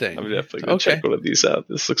 Interesting. I'm definitely gonna check one of these out.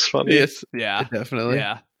 This looks funny. Yes. Yeah. Definitely.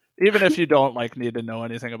 Yeah. Even if you don't like need to know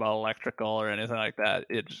anything about electrical or anything like that,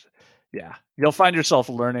 you'll find yourself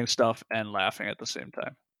learning stuff and laughing at the same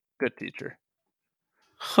time. Good teacher.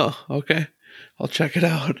 Huh. Okay. I'll check it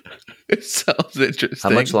out. It sounds interesting.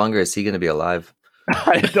 How much longer is he going to be alive?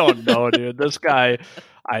 I don't know, dude. This guy,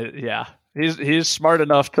 he's smart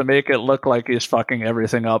enough to make it look like he's fucking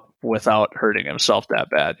everything up without hurting himself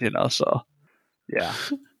that bad, so, yeah.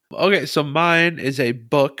 Okay, so mine is a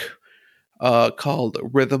book called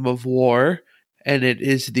Rhythm of War, and it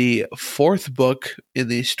is the 4th book in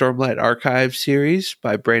the Stormlight Archive series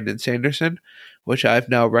by Brandon Sanderson, which I've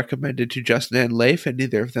now recommended to Justin and Leif, and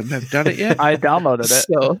neither of them have done it yet. I downloaded it.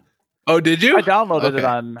 Oh, did you? I downloaded it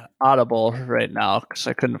on Audible right now because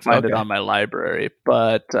I couldn't find it on my library.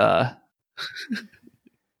 But yeah,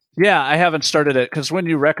 I haven't started it because when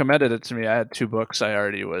you recommended it to me, I had 2 books I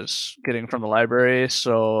already was getting from the library.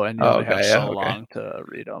 So and you only have so long to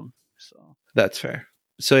read them. So that's fair.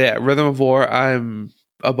 So yeah, Rhythm of War. I'm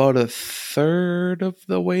about a third of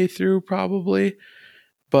the way through, probably.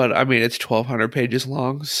 But I mean, it's 1,200 pages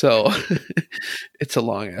long, so it's a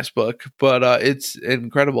long ass book. But it's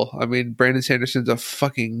incredible. I mean, Brandon Sanderson's a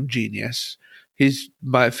fucking genius. He's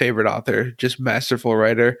my favorite author, just masterful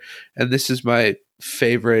writer. And this is my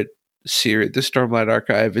favorite series. The Stormlight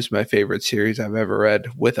Archive is my favorite series I've ever read,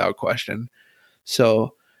 without question.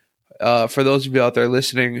 So for those of you out there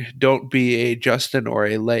listening, don't be a Justin or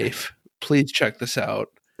a Leif. Please check this out.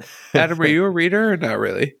 Adam, are you a reader or not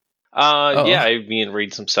really? Yeah, I mean,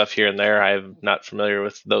 read some stuff here and there. I'm not familiar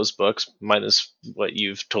with those books. Mine is what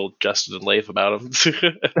you've told Justin and Leif about them.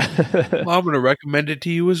 Well, I'm going to recommend it to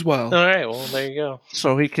you as well. All right, well, there you go.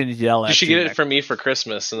 So he can yell at you. You should get it from me for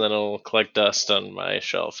Christmas, and then it'll collect dust on my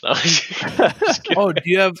shelf. No. Oh, do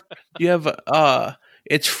you have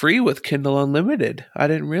it's free with Kindle Unlimited. I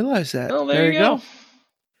didn't realize that. Oh, there you go.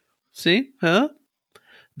 See? Huh?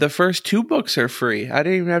 The first 2 books are free. I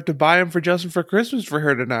didn't even have to buy them for Justin for Christmas for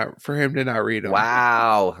him to not read them.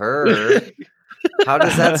 Wow, her. How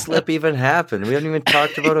does that slip even happen? We haven't even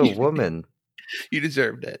talked about a woman. You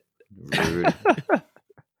deserved it. Rude.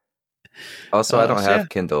 Also, I don't have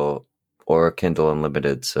Kindle or Kindle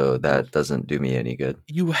Unlimited, so that doesn't do me any good.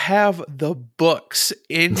 You have the books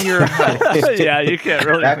in your house. Yeah, you can't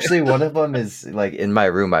really. Actually, one of them is like in my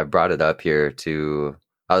room. I brought it up here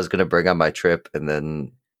I was going to bring on my trip, and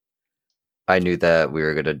then I knew that we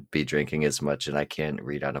were going to be drinking as much, and I can't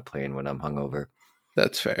read on a plane when I'm hungover.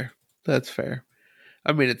 That's fair.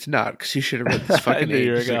 I mean, it's not, because you should have read this fucking I knew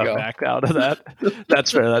you were going to back out of that.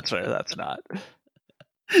 That's fair. That's not.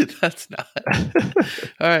 That's not.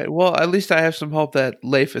 All right. Well, at least I have some hope that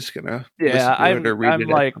Leif is going to read I'm it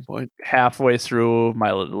like at some point. halfway through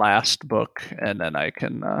my last book, and then I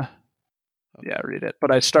can read it.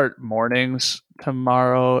 But I start mornings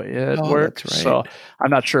tomorrow at work, that's right. so I'm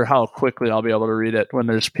not sure how quickly I'll be able to read it. When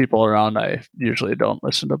there's people around, I usually don't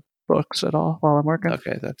listen to books at all while I'm working.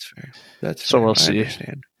 Okay, that's fair. So we'll see.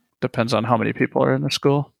 Understand. Depends on how many people are in the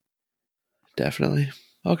school. Definitely.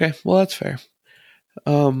 Okay, well, that's fair.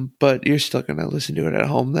 But you're still going to listen to it at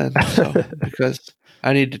home then, so, because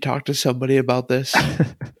I need to talk to somebody about this,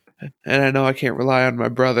 and I know I can't rely on my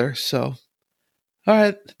brother, so. All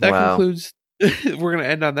right, that concludes we're going to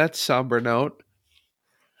end on that somber note.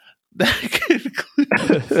 That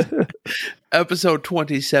concludes episode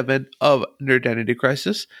 27 of Nerdentity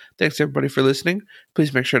Crisis. Thanks everybody for listening.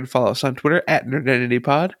 Please make sure to follow us on Twitter at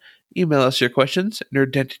NerdentityPod. Email us your questions,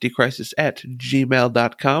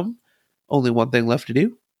 nerdentitycrisis@gmail.com. Only one thing left to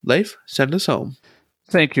do. Leif, send us home.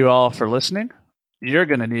 Thank you all for listening. You're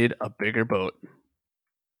going to need a bigger boat.